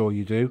not sure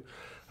you do.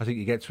 I think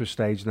you get to a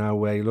stage now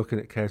where you're looking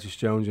at Curtis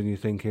Jones and you're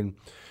thinking,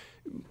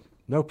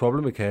 no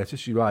problem with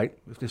Curtis, you're right.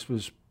 If this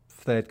was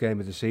 3rd game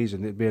of the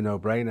season, it'd be a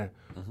no-brainer.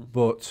 Mm-hmm.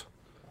 But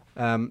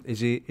is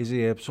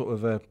he a sort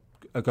of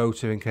a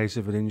go-to in case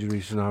of an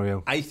injury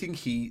scenario? I think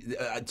he,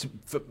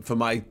 for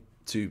my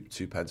two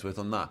pence worth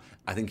on that,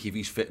 I think if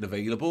he's fit and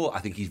available, I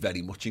think he's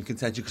very much in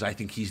contention, because I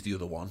think he's the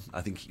other one.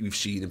 I think we've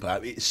seen him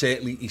play.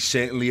 He's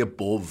certainly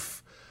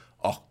above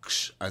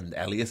Ox and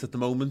Elliott at the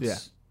moment. Yeah.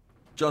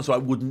 John, so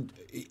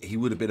he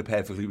would have been a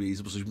perfectly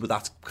reasonable solution, but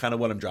that's kind of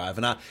what I'm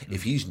driving at.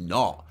 If he's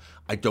not,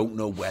 I don't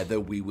know whether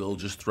we will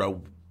just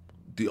throw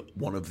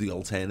one of the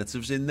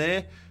alternatives in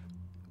there.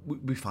 We'll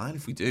be fine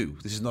if we do.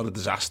 This is not a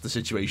disaster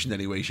situation in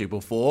any way, shape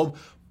or form,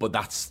 but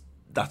that's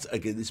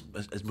again,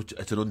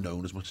 it's an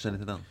unknown as much as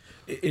anything else.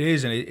 It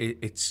is, and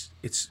it's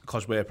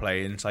because we're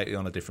playing slightly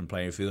on a different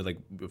playing field. Like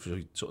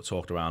we sort of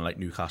talked around, like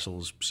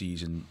Newcastle's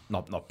season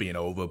not being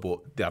over, but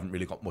they haven't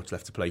really got much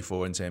left to play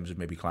for in terms of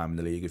maybe climbing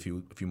the league a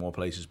few more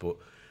places. But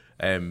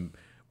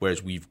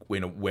whereas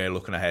we're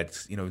looking ahead,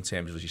 in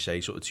terms of, as you say,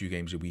 sort of 2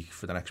 games a week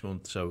for the next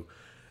month. So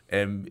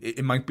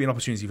it might be an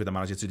opportunity for the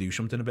manager to do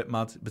something a bit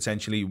mad,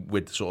 potentially,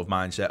 with the sort of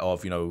mindset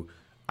of,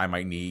 I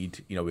might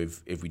need,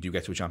 if we do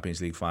get to a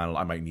Champions League final,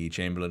 I might need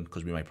Chamberlain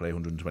because we might play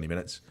 120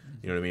 minutes.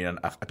 You know what I mean? And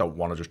I don't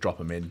want to just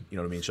drop him in. You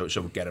know what I mean? So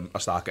I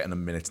start getting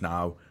him minutes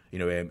now.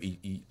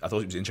 I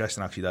thought it was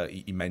interesting actually that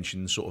he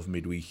mentioned sort of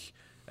midweek.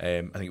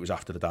 I think it was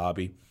after the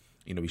derby.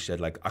 He said,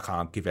 like, I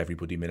can't give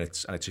everybody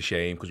minutes, and it's a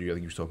shame, because I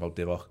think he was talking about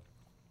Divock.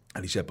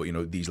 And he said, but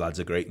these lads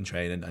are great in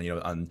training, and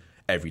and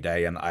every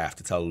day, and I have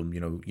to tell them,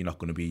 you're not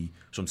going to be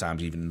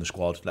sometimes even in the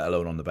squad, let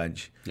alone on the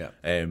bench.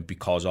 Yeah.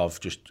 Because of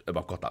just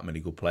I've got that many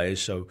good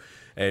players. So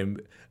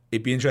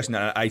it'd be interesting.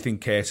 I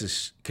think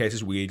Curtis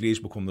weirdly has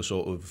become the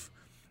sort of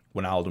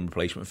Wijnaldum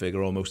replacement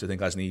figure almost. I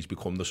think, as he's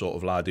become the sort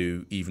of lad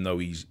who, even though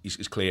his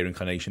clear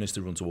inclination is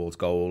to run towards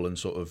goal and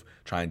sort of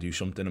try and do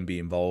something and be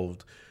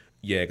involved,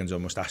 Jurgen's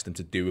almost asked him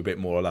to do a bit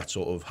more of that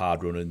sort of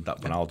hard running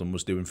that Wijnaldum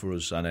was doing for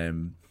us,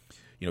 and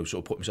sort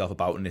of put himself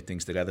about and knit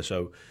things together.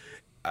 So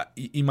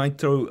he might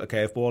throw a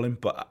curveball in,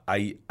 but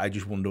I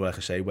just wonder, like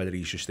I say, whether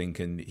he's just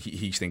thinking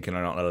he's thinking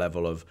on a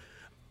level of,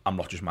 I'm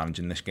not just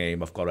managing this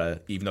game. I've got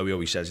to, even though he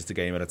always says it's a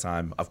game at a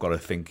time, I've got to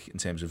think in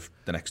terms of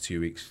the next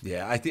 2 weeks.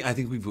 Yeah, I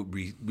think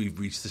we've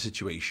reached the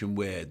situation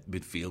where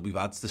midfield we've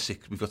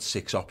got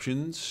 6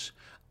 options,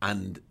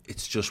 and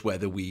it's just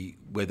whether we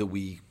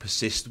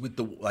persist with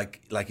the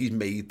like he's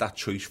made that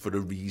choice for a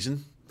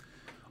reason,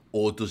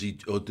 Or does he,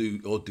 or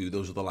do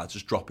those other lads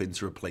just drop in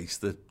to replace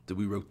do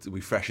we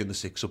freshen the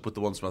six up with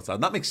the ones from outside?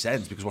 And that makes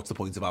sense, because what's the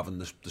point of having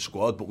the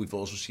squad? But we've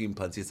also seen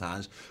plenty of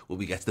times when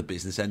we get to the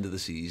business end of the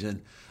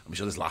season, I'm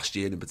sure this last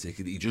year in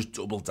particular, he just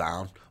doubled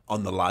down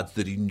on the lads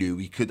that he knew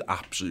he could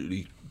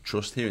absolutely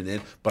trust here and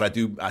there. But I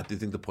do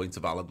think the point's a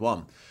valid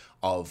one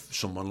of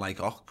someone like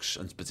Ox,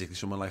 and particularly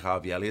someone like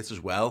Harvey Elliott as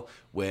well,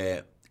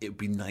 where it would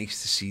be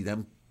nice to see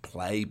them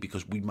play,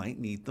 because we might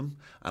need them.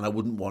 And I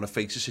wouldn't want to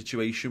face a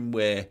situation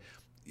where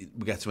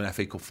we get to the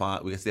FA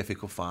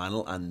Cup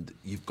final, and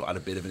you've got a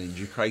bit of an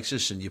injury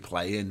crisis, and you're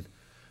playing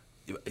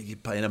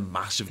a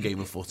massive game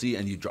of footy,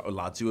 and you drop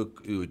lads who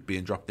are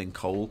being dropped in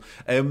cold.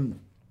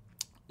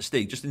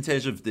 Steve, just in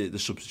terms of the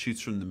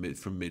substitutes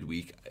from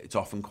midweek, it's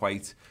often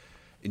quite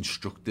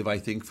instructive, I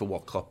think, for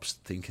what Klopp's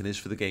thinking is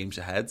for the games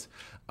ahead.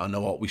 I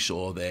know what we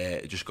saw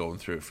there, just going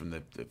through it from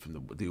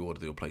the order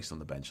they were placed on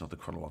the bench, not the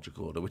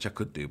chronological order, which I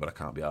could do, but I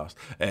can't be asked.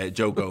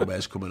 Joe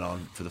Gomez coming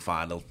on for the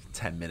final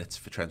 10 minutes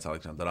for Trent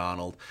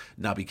Alexander-Arnold.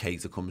 Naby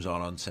Keita comes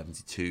on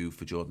 72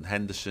 for Jordan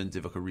Henderson.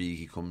 Divock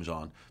Origi comes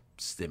on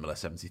similar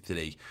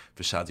 73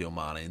 for Sadio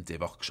Mane, and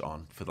Divock's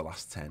on for the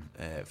last 10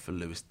 for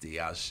Luis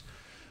Diaz.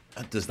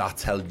 And does that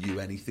tell you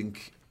anything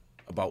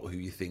about who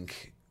you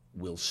think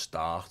will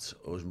start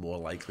or is more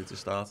likely to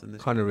start in this?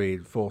 Kind of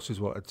reinforces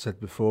what I'd said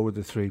before with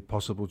the three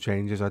possible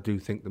changes. I do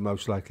think the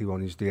most likely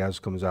one is Diaz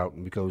comes out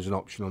and becomes an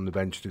option on the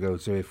bench to go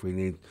to if we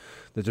need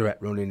the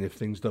direct running, if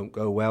things don't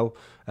go well.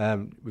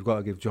 We've got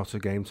to give Jota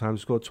game time.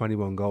 Scored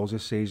 21 goals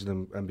this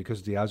season, and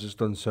because Diaz has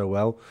done so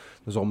well,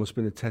 there's almost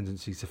been a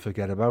tendency to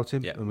forget about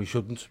him, and we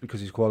shouldn't,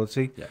 because he's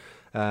quality.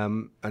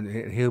 And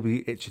he'll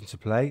be itching to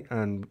play.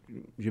 And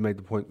you made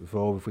the point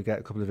before, if we get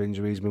a couple of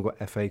injuries, we've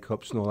got FA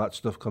Cups and all that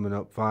stuff coming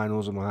up,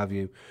 finals and what have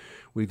you,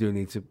 we do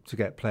need to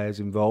get players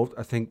involved.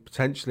 I think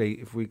potentially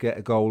if we get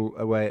a goal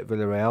away at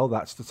Villarreal,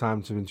 that's the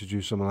time to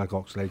introduce someone like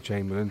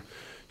Oxlade-Chamberlain,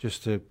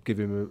 just to give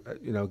him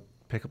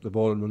pick up the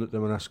ball and run at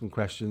them and ask them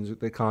questions.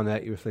 They can't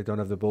hurt you if they don't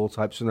have the ball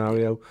type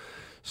scenario.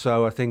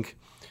 So I think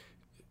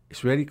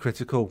it's really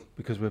critical,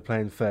 because we're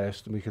playing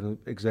first and we can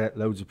exert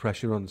loads of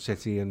pressure on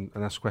City and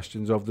ask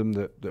questions of them,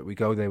 that we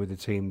go there with a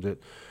team that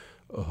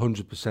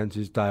 100%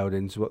 is dialed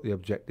into what the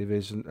objective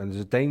is. And there's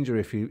a danger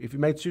if you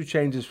made two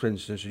changes, for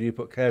instance, and you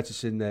put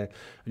Curtis in there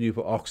and you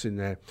put Ox in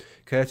there.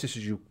 Curtis,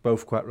 as you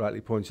both quite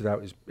rightly pointed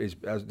out, is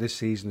as this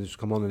season has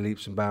come on in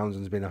leaps and bounds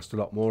and has been asked a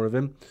lot more of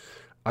him.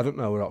 I don't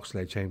know where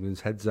Oxlade-Chamberlain's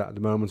head's at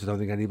the moment. I don't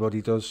think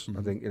anybody does.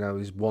 I think,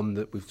 he's one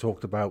that we've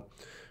talked about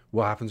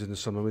what happens in the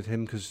summer with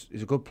him, because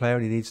he's a good player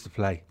and he needs to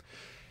play.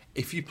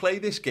 If you play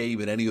this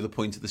game at any other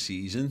point of the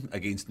season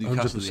against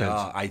Newcastle,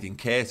 100%. I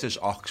think Curtis,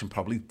 Ox and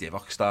probably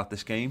Divock start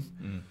this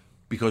game,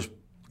 because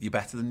you're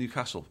better than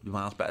Newcastle. You're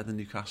miles better than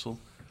Newcastle.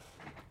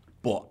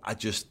 But I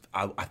just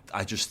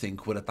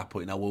think we're at that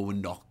point now where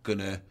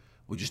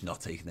we're just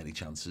not taking any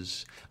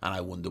chances, and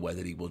I wonder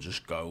whether he will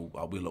just go.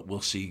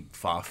 We'll see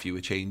far fewer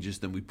changes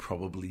than we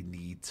probably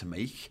need to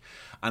make.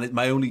 And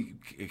my only,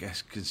 I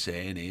guess,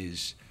 concern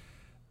is,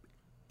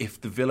 if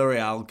the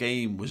Villarreal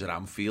game was at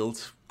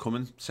Anfield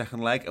coming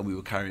second leg and we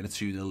were carrying a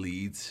 2-0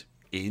 lead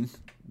in,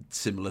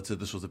 similar to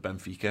the sort of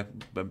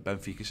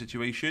Benfica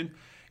situation,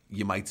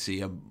 you might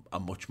see a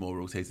much more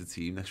rotated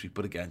team next week.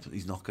 But again,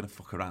 he's not going to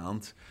fuck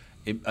around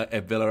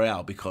at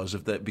Villarreal because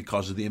of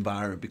the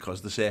environment, because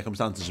of the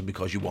circumstances, and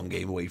because you're one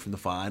game away from the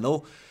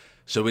final.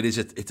 So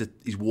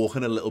he's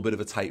walking a little bit of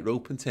a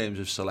tightrope in terms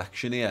of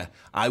selection here.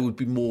 I would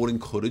be more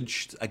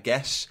encouraged, I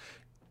guess,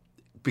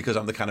 because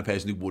I'm the kind of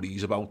person who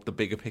worries about the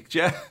bigger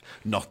picture,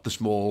 not the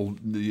small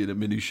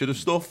minutiae of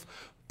stuff.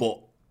 But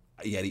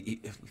yeah,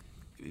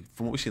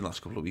 from what we've seen the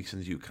last couple of weeks,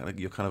 and you're kind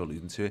of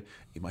alluding to it,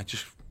 it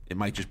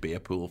might just be a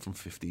pool from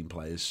 15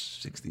 players,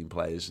 16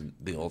 players, and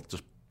they all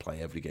just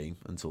play every game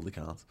until they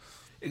can't.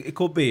 It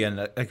could be, and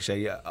like I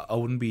say, I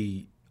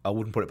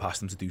wouldn't put it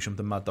past him to do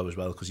something mad though as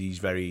well, because he's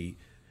very,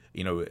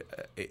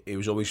 it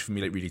was always for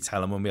me like really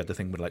telling when we had the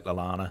thing with like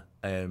Lallana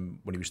when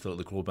he was still at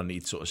the club, and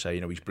he'd sort of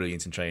say, he's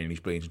brilliant in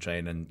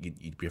training, and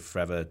you'd be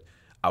forever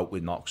out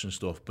with knocks and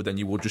stuff, but then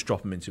you would just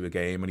drop him into a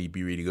game and he'd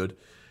be really good.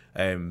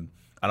 And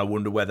I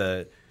wonder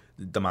whether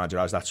the manager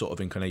has that sort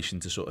of inclination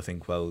to sort of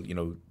think, well,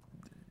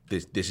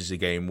 this is a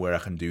game where I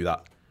can do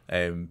that.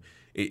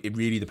 It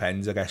really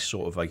depends, I guess,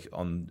 sort of like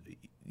on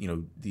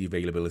the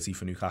availability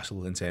for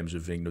Newcastle in terms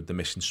of they're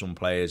missing some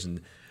players,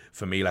 and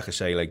for me, like I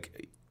say,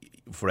 like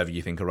forever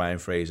you think of Ryan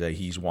Fraser,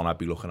 he's one I'd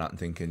be looking at and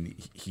thinking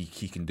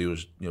he can do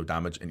us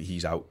damage, and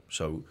he's out,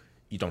 so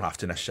you don't have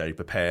to necessarily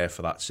prepare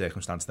for that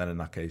circumstance then in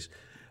that case.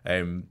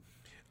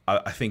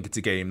 I think it's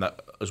a game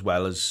that, as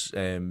well as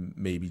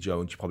maybe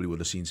Jones, you probably would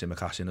have seen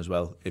Simicast in as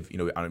well, if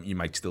and you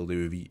might still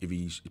do if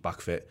he's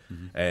back fit.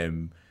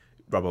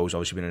 Robbo's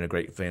obviously been in a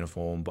great vein of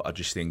form, but I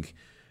just think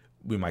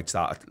we might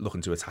start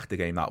looking to attack the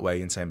game that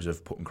way in terms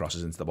of putting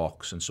crosses into the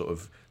box and sort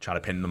of trying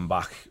to pin them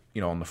back,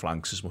 on the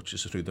flanks as much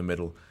as through the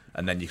middle,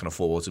 and then you can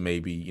afford to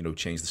maybe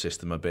change the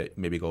system a bit,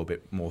 maybe go a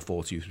bit more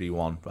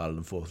 4-2-3-1 rather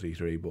than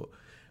 4-3-3. But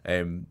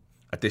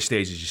at this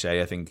stage, as you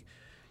say, I think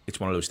it's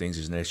one of those things,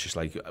 isn't it? It's just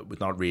like we're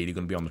not really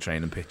going to be on the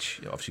training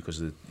pitch, obviously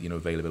because of the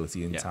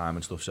availability and time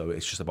and stuff. So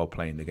it's just about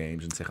playing the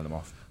games and ticking them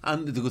off.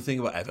 And the good thing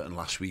about Everton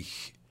last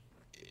week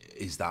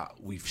is that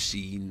we've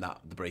seen that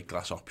the break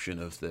glass option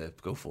of the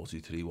go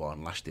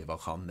 4-2-3-1 Lash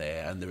Divock on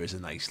there, and there is a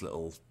nice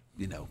little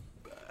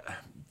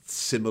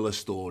similar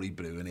story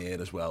brewing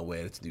here as well,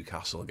 where it's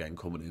Newcastle again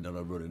coming in on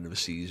a run of a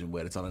season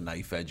where it's on a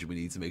knife edge and we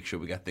need to make sure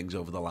we get things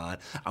over the line.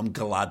 I'm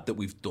glad that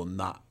we've done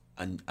that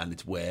and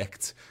it's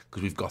worked,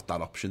 because we've got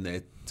that option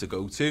there to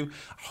go to.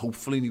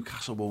 Hopefully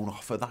Newcastle won't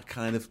offer that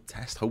kind of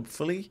test,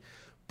 hopefully.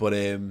 But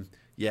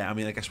yeah, I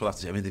mean, I guess we'll have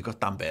to see. I mean, they've got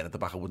Dan Burn at the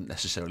back. I wouldn't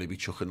necessarily be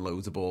chucking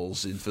loads of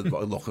balls in for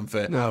looking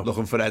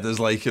for headers,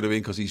 like, you know what I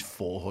mean, because he's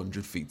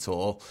 400 feet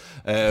tall.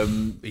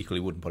 Equally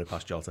wouldn't put it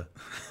past Jota.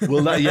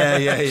 Well, yeah,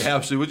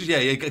 absolutely. Yeah,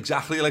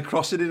 exactly. Like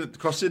cross it in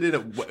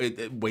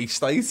at waist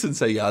height and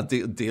say, yeah,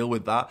 deal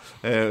with that.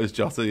 As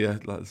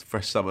Jota, like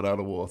fresh salmon out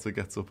of water,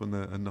 gets up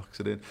and knocks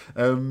it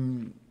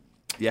in.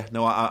 Yeah,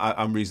 no,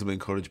 I'm reasonably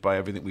encouraged by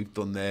everything we've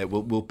done there.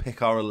 We'll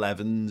pick our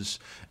 11s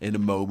in a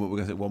moment. We're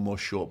going to take one more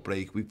short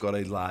break. We've got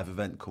a live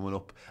event coming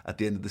up at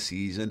the end of the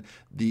season.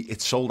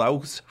 It's sold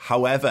out.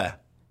 However,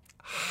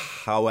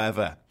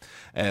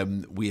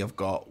 we have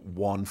got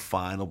one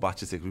final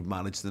batch of tickets. We've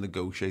managed to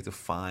negotiate a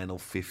final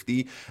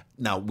 50.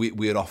 Now,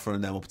 we're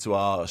offering them up to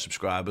our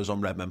subscribers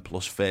on Redmen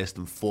Plus first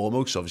and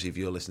foremost. So obviously, if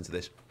you're listening to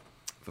this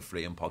for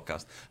free on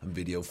podcast and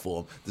video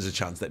form, there's a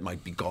chance that it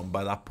might be gone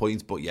by that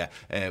point. But yeah,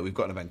 we've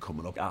got an event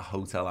coming up at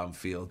Hotel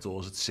Anfield,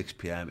 doors at 6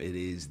 p.m. It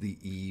is the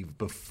eve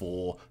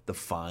before the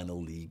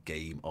final league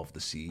game of the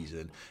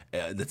season.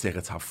 The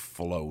tickets have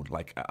flown.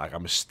 Like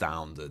I'm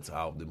astounded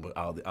how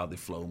they've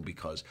flown,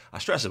 because I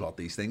stress about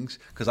these things,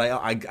 because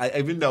I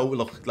even though,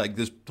 look, like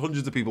there's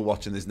hundreds of people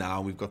watching this now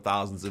and we've got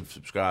thousands of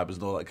subscribers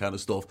and all that kind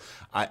of stuff,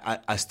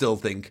 I still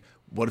think,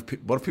 what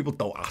if people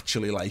don't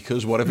actually like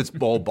us? What if it's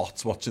all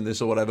bots watching this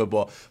or whatever?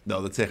 But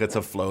no, the tickets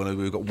have flown and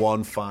we've got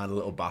one final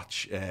little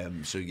batch.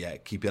 So yeah,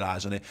 keep your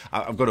eyes on it.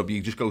 I've got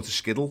you just go to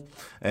Skiddle,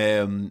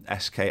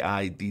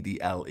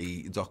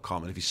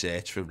 skiddle.com, and if you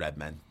search for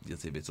Redmen, you'll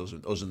see it's us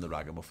and the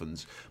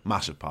Ragamuffins.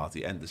 Massive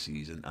party, end of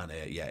season, and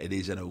yeah, it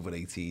is an over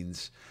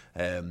 18s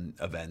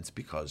event,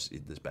 because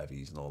there's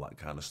bevies and all that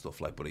kind of stuff.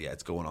 Like, but yeah,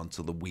 it's going on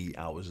till the wee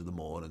hours of the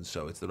morning.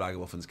 So it's the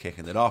Ragamuffins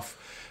kicking it off,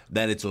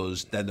 then it's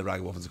us, then the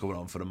Ragamuffins are going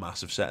on for a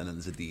massive set, and then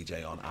there's a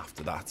DJ on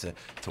after that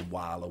to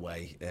while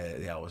away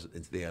the hours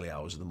into the early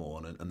hours of the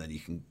morning, and then you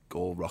can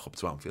go rock up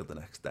to Anfield the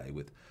next day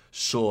with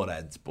sore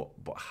heads but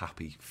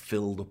happy,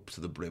 filled up to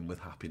the brim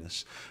with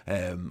happiness.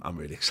 I'm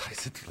really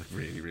excited, like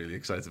really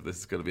excited. This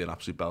is going to be an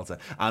absolute belter,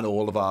 and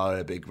all of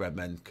our big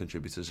Redmen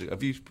contributors.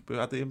 Have you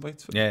had the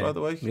invite by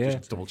the way? Yeah,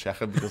 just double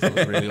checking, because there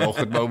was a really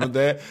awkward moment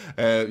there.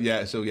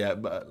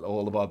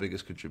 All of our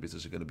biggest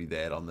contributors are going to be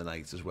there on the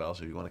night as well,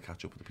 so if you want to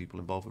catch up with the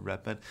people involved with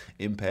Redmen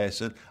in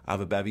person,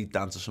 have a bevy,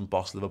 dance to some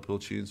Boss Liverpool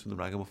tunes from the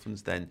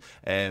Ragamuffins, then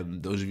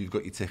those of you who've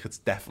got your tickets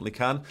definitely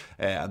can,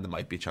 and there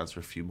might be a chance for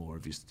a few more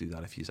of you to do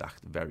that if you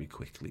act very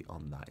quickly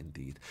on that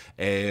indeed.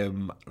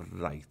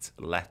 Right,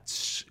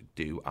 let's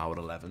do our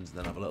 11s and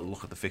then have a little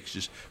look at the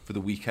fixtures for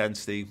the weekend.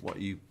 Steve, what are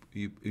you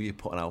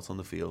putting out on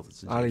the field?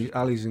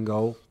 Ali's in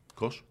goal. Of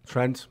course.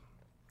 Trent.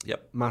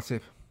 Yep.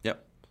 Matip.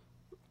 Yep.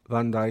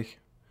 Van Dijk.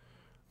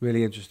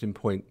 Really interesting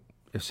point.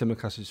 If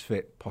Simicast is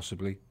fit,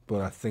 possibly,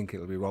 but I think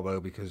it'll be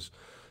Robbo, because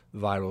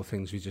viral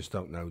things we just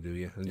don't know, do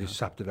you? And you're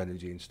sapped of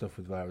energy and stuff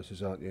with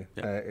viruses, aren't you?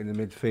 Yeah. In the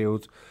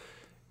midfield,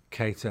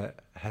 Keita,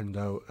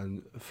 Hendo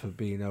and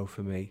Fabinho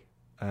for me,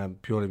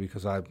 purely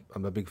because I'm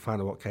a big fan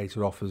of what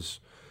Keita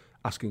offers,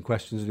 asking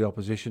questions of the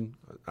opposition,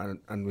 and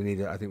I think we need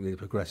a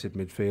progressive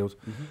midfield.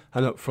 Mm-hmm.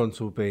 And up front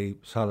will be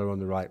Salah on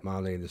the right,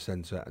 Marley in the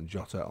centre, and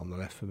Jota on the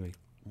left for me.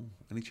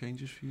 Any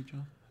changes for you,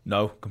 John?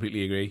 No,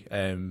 completely agree.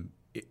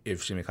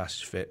 If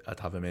Simicast is fit, I'd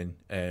have him in.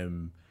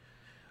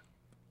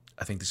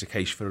 I think there's a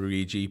case for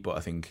Origi, but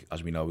I think,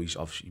 as we know, he's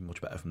obviously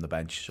much better from the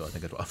bench, so I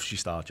think I'd obviously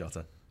start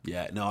Jota.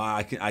 Yeah, no,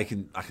 I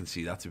can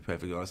see that, to be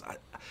perfectly honest.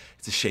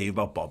 It's a shame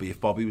about Bobby. If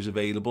Bobby was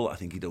available, I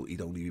think he'd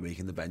only be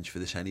making the bench for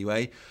this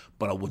anyway.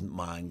 But I wouldn't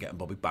mind getting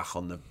Bobby back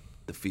on the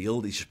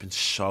field. He's just been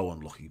so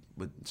unlucky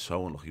with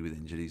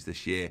injuries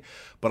this year.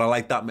 But I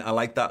like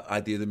that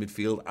idea of the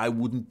midfield. I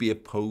wouldn't be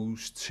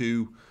opposed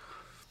to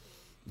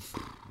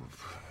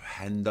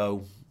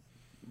Hendo,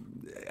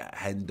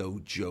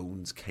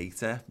 Jones,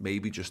 Keita,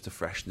 maybe just to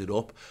freshen it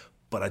up.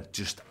 But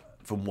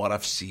from what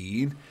I've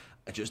seen,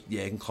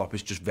 Jurgen Klopp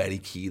is just very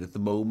keen at the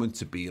moment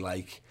to be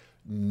like,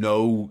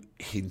 no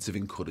hint of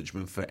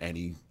encouragement for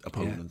any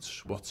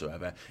opponents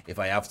whatsoever. If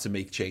I have to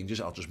make changes,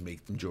 I'll just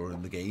make them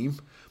during the game,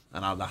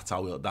 and that's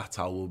how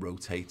we'll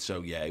rotate.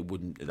 So yeah, it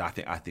wouldn't.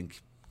 I think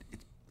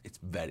it's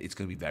going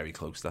to be very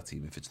close to that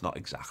team. If it's not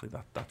exactly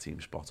that team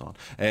spot on.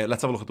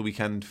 Let's have a look at the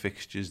weekend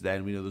fixtures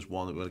then. We know there's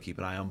one that we're going to keep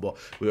an eye on, but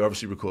we're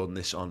obviously recording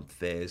this on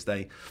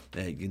Thursday.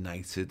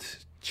 United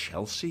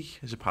Chelsea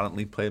is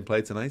apparently playing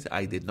tonight.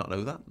 I did not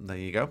know that. There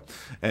you go.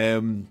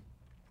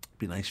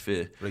 Be nice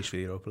for race for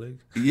Europa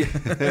League.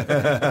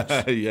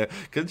 Yeah, yeah.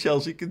 Can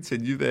Chelsea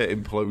continue their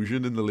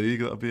implosion in the league?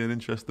 That'll be an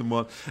interesting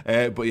one.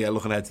 But yeah,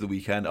 looking ahead to the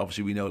weekend,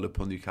 obviously we know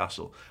Liverpool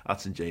Newcastle at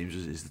St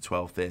James's is the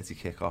 12:30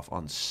 kickoff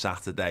on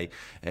Saturday.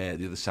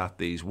 The other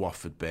Saturday is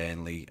Watford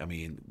Burnley. I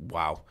mean,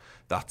 wow,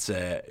 that's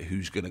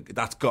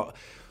got.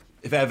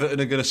 If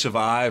Everton are going to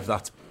survive,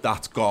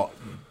 that's got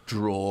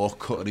draw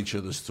cutting each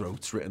other's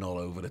throats written all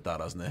over it. That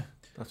hasn't it?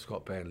 That's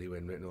got Burnley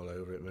win written all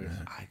over it, mate.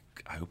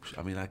 I hope so.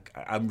 I mean,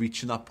 I'm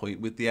reaching that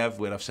point with the Ev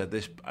where I've said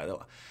this.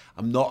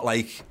 I'm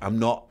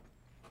not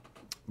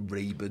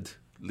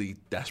rabidly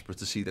desperate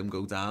to see them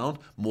go down.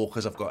 More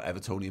because I've got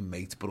Evertonian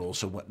mates, but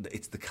also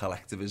it's the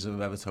collectivism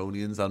of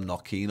Evertonians I'm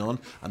not keen on,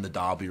 and the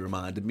derby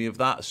reminded me of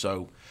that.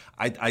 So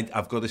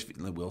I've got this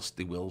feeling they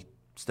will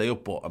stay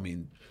up. But I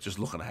mean, just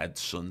looking ahead,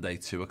 Sunday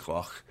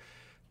 2:00,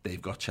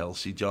 they've got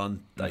Chelsea,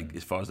 John. Like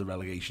as far as the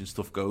relegation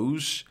stuff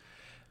goes.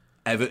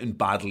 Everton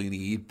badly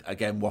need,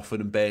 again, Watford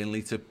and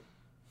Burnley to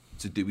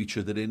do each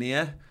other in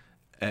here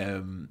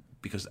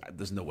because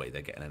there's no way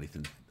they're getting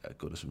anything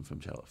good as them from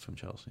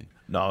Chelsea.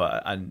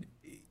 No, and,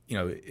 you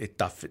know,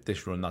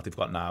 this run that they've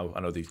got now, I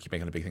know they keep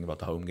making a big thing about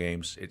the home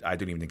games. I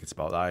don't even think it's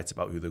about that. It's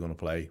about who they're going to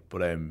play.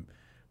 But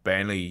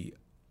Burnley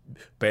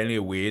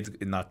are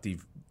weird in that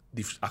they've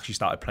actually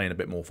started playing a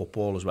bit more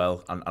football as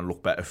well and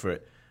look better for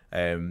it.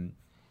 And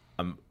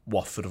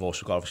Watford have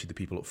also got, obviously, the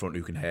people up front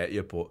who can hurt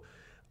you, but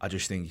I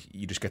just think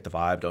you just get the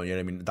vibe, don't you?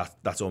 I mean,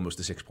 that's almost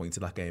the 6 points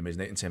of that game,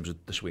 isn't it, in terms of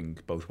the swing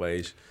both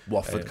ways.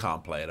 Watford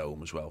can't play at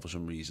home as well for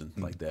some reason.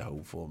 Like, their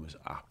home form is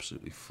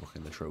absolutely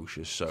fucking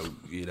atrocious. So,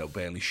 you know,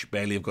 Burnley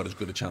have got as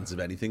good a chance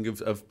of anything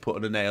of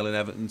putting a nail in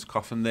Everton's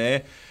coffin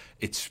there.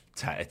 It's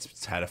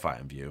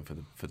terrifying viewing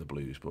for the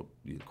Blues, but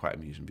quite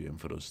amusing viewing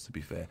for us, to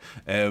be fair.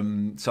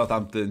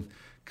 Southampton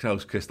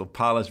host Crystal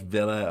Palace,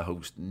 Villa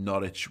host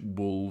Norwich,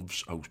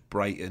 Wolves host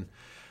Brighton,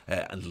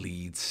 and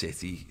Leeds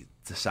City.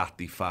 The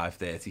Saturday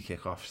 5:30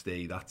 kickoff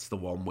day. That's the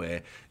one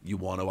where you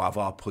want to have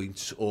our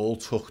points all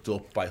tucked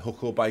up by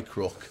hook or by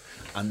crook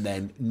and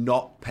then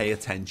not pay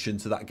attention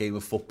to that game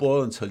of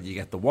football until you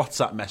get the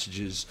WhatsApp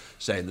messages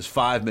saying there's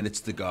 5 minutes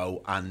to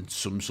go and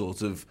some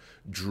sort of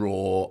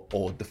draw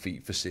or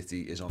defeat for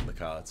City is on the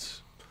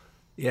cards.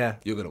 Yeah.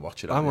 You're going to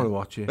watch it, I want to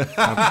watch it.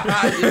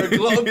 You're a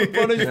glutton for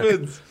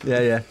punishment.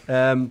 Yeah.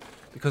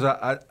 Because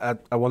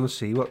I want to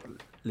see what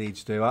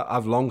Leeds do.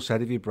 I've long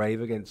said if you're brave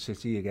against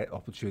City, you get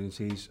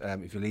opportunities.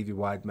 If you leave your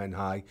wide men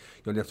high,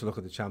 you only have to look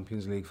at the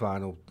Champions League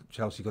final.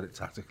 Chelsea got it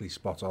tactically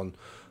spot on.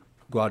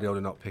 Guardiola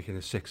not picking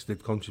a six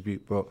did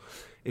contribute, but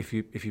if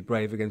you're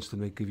brave against them,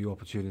 they give you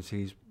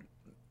opportunities.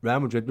 Real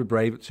Madrid were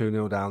brave at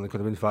 2-0 down. They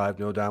could have been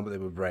 5-0 down, but they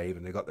were brave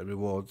and they got their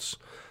rewards.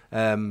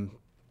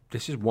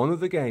 This is one of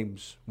the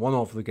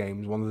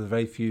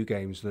very few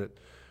games that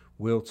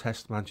will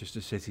test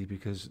Manchester City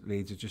because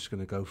Leeds are just going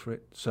to go for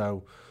it.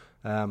 So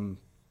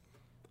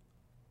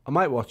I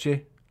might watch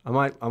it. I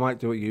might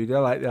do what you do. I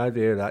like the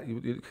idea of that.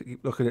 You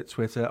keep looking at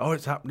Twitter, oh,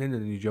 it's happening,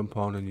 and then you jump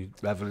on and you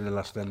revel in the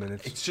last 10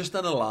 minutes. It's just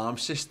an alarm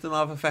system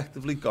I've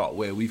effectively got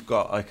where we've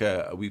got a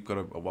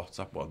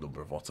WhatsApp, a number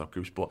of WhatsApp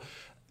groups, but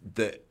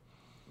that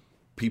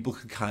people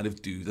can kind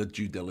of do the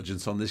due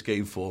diligence on this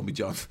game for me,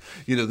 John.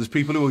 You know, there's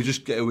people who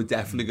are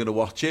definitely going to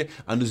watch it,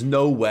 and there's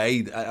no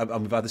way.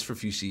 We've had this for a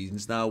few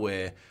seasons now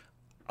where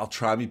I'll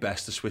try my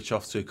best to switch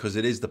off to it because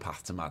it is the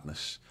path to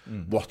madness.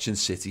 Watching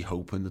City,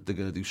 hoping that they're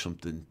going to do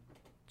something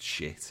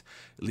shit.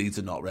 Leeds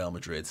are not Real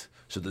Madrid,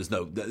 so there's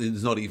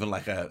not even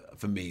like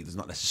for me, there's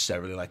not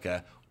necessarily like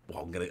I'm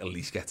going to at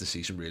least get to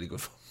see some really good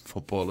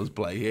footballers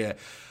play here.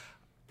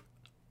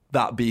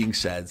 That being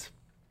said,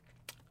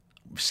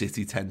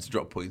 City tend to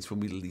drop points when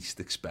we least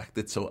expect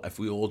it. So if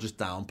we all just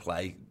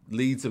downplay,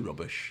 Leeds are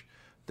rubbish.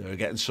 They're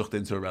getting sucked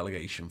into a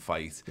relegation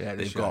fight. Yeah,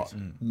 they've got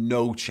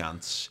no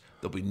chance.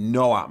 There'll be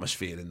no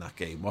atmosphere in that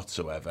game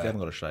whatsoever. They haven't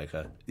got a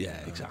striker. Yeah,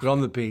 exactly. They're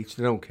on the beach.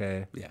 They don't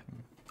care. Yeah,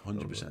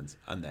 100%.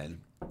 And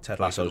then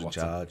Ted Lasso's in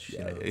charge.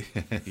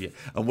 Yeah.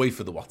 And wait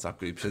for the WhatsApp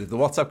groups. And if the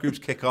WhatsApp groups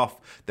kick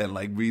off, then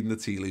like reading the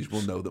tea leaves,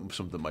 we'll know that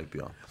something might be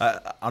on.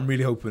 I'm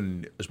really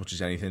hoping, as much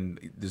as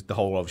anything, there's the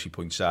whole obviously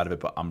point side of it,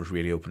 but I'm just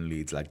really hoping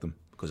Leeds leg them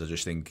because I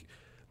just think,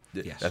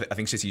 I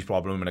think City's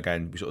problem, and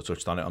again we sort of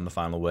touched on it on the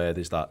final word,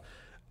 is that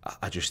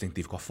I just think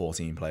they've got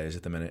 14 players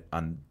at the minute,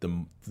 and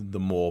the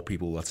more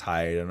people are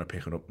tired and are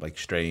picking up like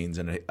strains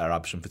and are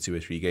absent for 2 or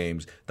 3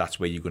 games, that's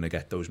where you're going to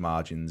get those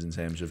margins in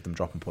terms of them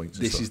dropping points.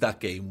 This is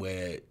that game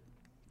where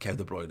Kevin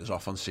De Bruyne is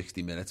off on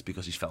 60 minutes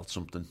because he's felt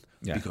something,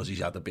 because he's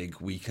had a big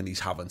week and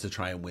he's having to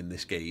try and win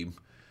this game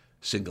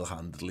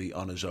single-handedly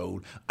on his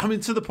own. I mean,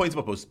 to the point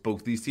about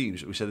both these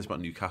teams, we said this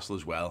about Newcastle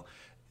as well,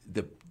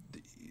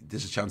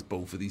 there's a chance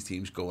both of these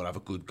teams go and have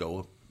a good go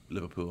at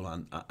Liverpool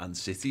and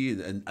City,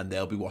 and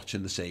they'll be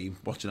watching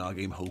our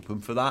game, hoping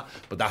for that.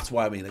 But that's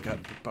why I mean,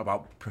 again,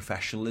 about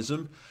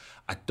professionalism,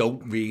 I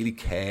don't really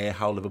care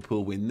how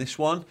Liverpool win this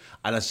one.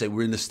 And I say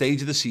we're in the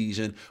stage of the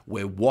season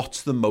where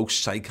what's the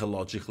most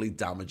psychologically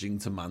damaging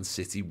to Man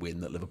City win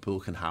that Liverpool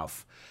can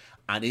have?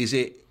 And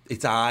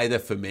it's either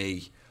for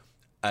me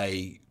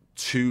a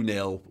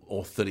 2-0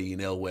 or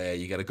 3-0 where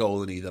you get a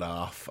goal in either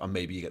half and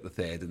maybe you get the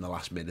third in the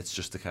last minutes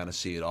just to kind of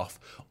see it off,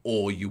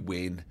 or you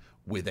win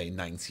with a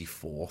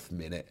 94th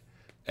minute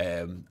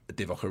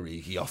Divock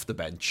Origi off the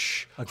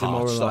bench,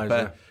 heart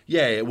stopper.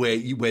 Yeah,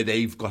 where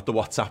they've got the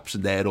WhatsApps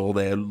and they're all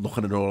there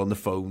looking at it all on the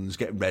phones,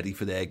 getting ready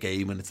for their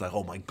game, and it's like,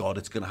 oh my God,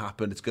 it's going to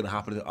happen.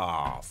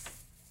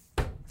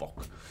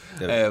 Fuck.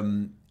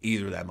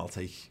 Either of them I'll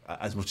take.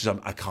 As much as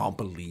I can't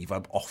believe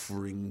I'm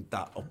offering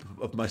that up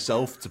of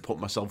myself to put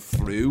myself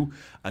through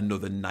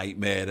another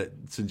nightmare at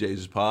St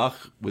James's Park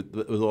with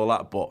all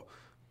that, but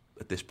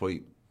at this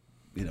point,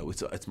 you know,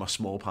 it's my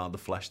small pound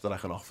of flesh that I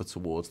can offer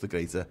towards the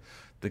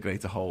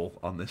greater whole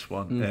on this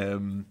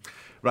one.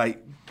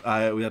 Right,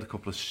 we had a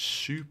couple of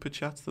super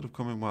chats that have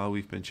come in while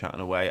we've been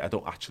chatting away. I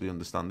don't actually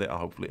understand it.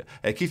 Hopefully,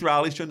 Keith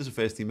Rowley's joined as a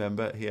first team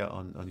member here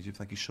on YouTube.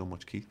 Thank you so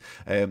much, Keith.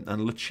 And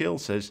LaChill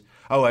says,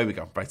 "Oh, here we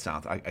go. Right,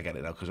 sound. I get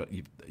it now because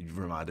you've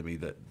reminded me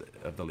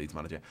of the Leeds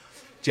manager.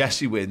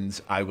 Jesse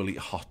wins. I will eat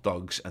hot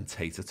dogs and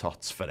tater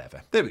tots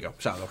forever." There we go.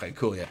 Sound okay?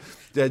 Cool.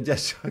 Yeah.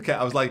 Jesse. Okay.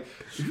 I was like,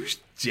 who's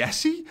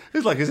Jesse?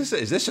 It's like, is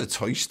this a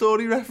Toy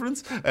Story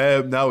reference?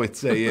 No,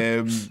 it's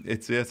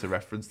a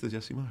reference to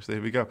Jesse Marsh.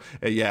 There we go.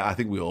 Yeah, I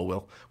think we all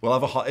will. We'll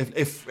have a hot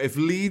if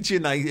Leeds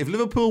United, if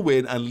Liverpool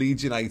win and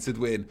Leeds United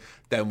win,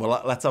 then we'll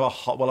have a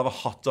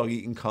hot dog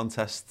eating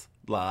contest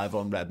live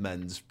on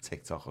Redmen's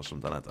TikTok or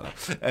something. I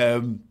don't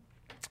know.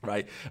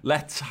 Right,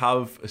 let's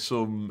have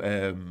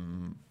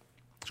some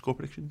score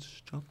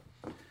predictions, John.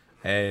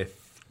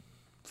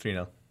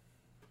 3-0.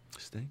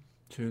 Stay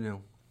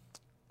 2-0.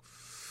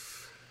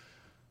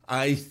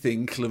 I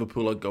think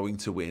Liverpool are going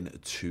to win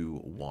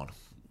 2-1.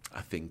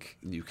 I think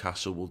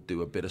Newcastle will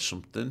do a bit of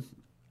something,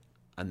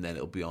 and then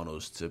it'll be on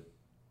us to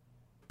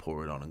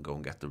pour it on and go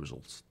and get the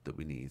results that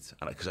we need.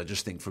 Because I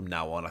just think from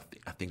now on,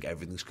 I think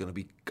everything's going to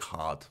be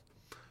hard.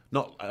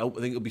 I don't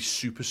think it'll be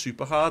super,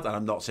 super hard, and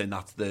I'm not saying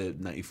that's the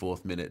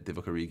 94th minute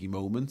Divock Origi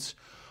moment,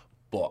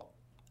 but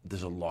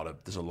there's a lot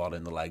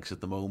in the legs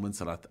at the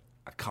moment, and I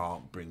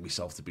can't bring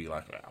myself to be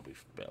like,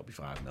 it'll be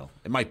 5-0.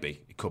 It might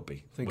be. It could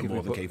be. I think if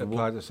we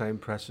apply the same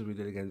press as we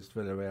did against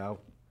Villarreal,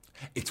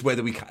 it's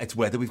whether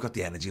we've got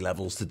the energy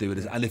levels to do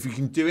it, and if we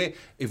can do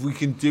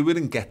it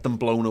and get them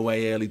blown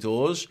away early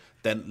doors,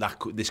 then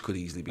this could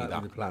easily be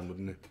that'd be the plan,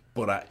 wouldn't it?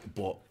 But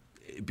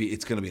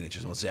it's going to be an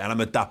interesting one to see, and I'm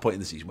at that point in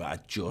the season where I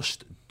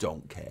just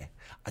don't care.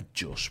 I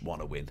just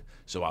want to win,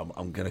 so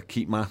I'm going to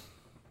keep my.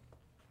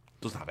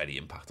 Doesn't have any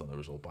impact on the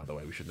result, by the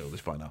way. We should know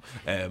this by now.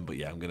 But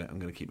yeah, I'm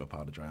gonna keep my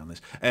powder dry on this.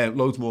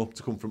 Loads more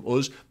to come from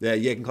us. The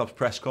Jurgen Klopp's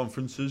press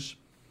conferences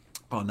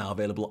are now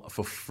available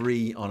for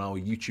free on our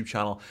YouTube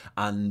channel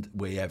and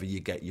wherever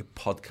you get your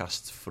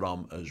podcasts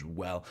from as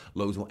well.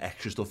 Loads more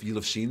extra stuff. You'll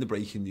have seen the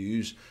breaking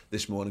news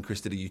this morning.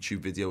 Chris did a YouTube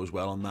video as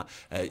well on that.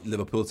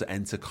 Liverpool to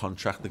enter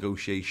contract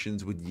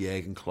negotiations with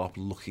Jurgen Klopp,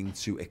 looking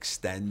to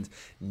extend.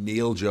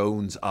 Neil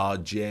Jones, our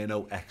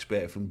journo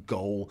expert from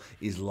Goal,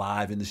 is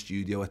live in the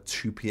studio at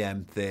 2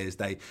 p.m.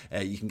 Thursday.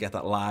 You can get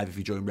that live if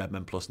you join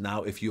Redmen Plus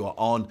now. If you are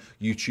on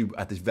YouTube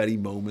at this very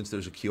moment,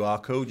 there's a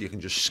QR code. You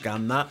can just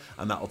scan that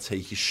and that'll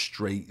take you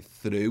straight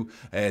through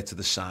to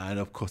the sign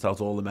up, cut out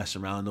all the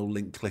messing around, no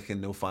link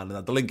clicking, no finding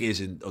that. The link is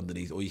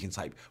underneath, or you can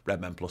type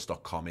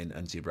redmenplus.com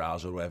into your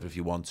browser or wherever if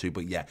you want to.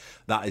 But yeah,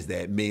 that is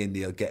there. Me and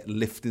Neil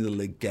lifting the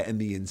lid, getting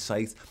the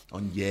insight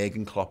on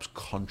Jurgen Klopp's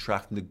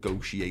contract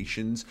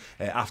negotiations.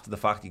 After the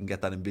fact, you can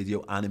get that in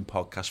video and in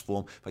podcast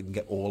form. If I can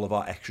get all of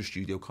our extra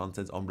studio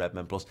content on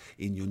Redmen Plus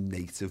in your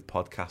native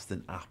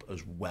podcasting app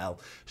as well.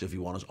 So if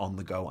you want us on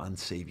the go and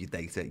save your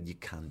data, you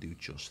can do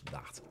just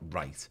that.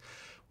 Right.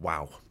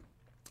 Wow.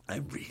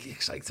 I'm really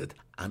excited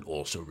and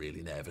also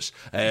really nervous.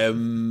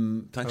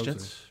 Thanks,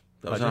 gents.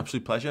 That was an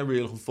absolute pleasure. I'm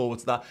really looking forward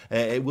to that.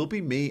 It will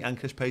be me and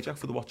Chris Pajak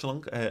for the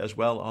watch-along as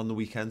well on the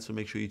weekend, so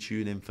make sure you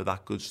tune in for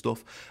that good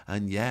stuff.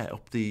 And yeah,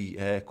 up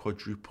the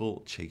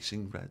quadruple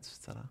chasing Reds.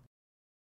 Ta-da.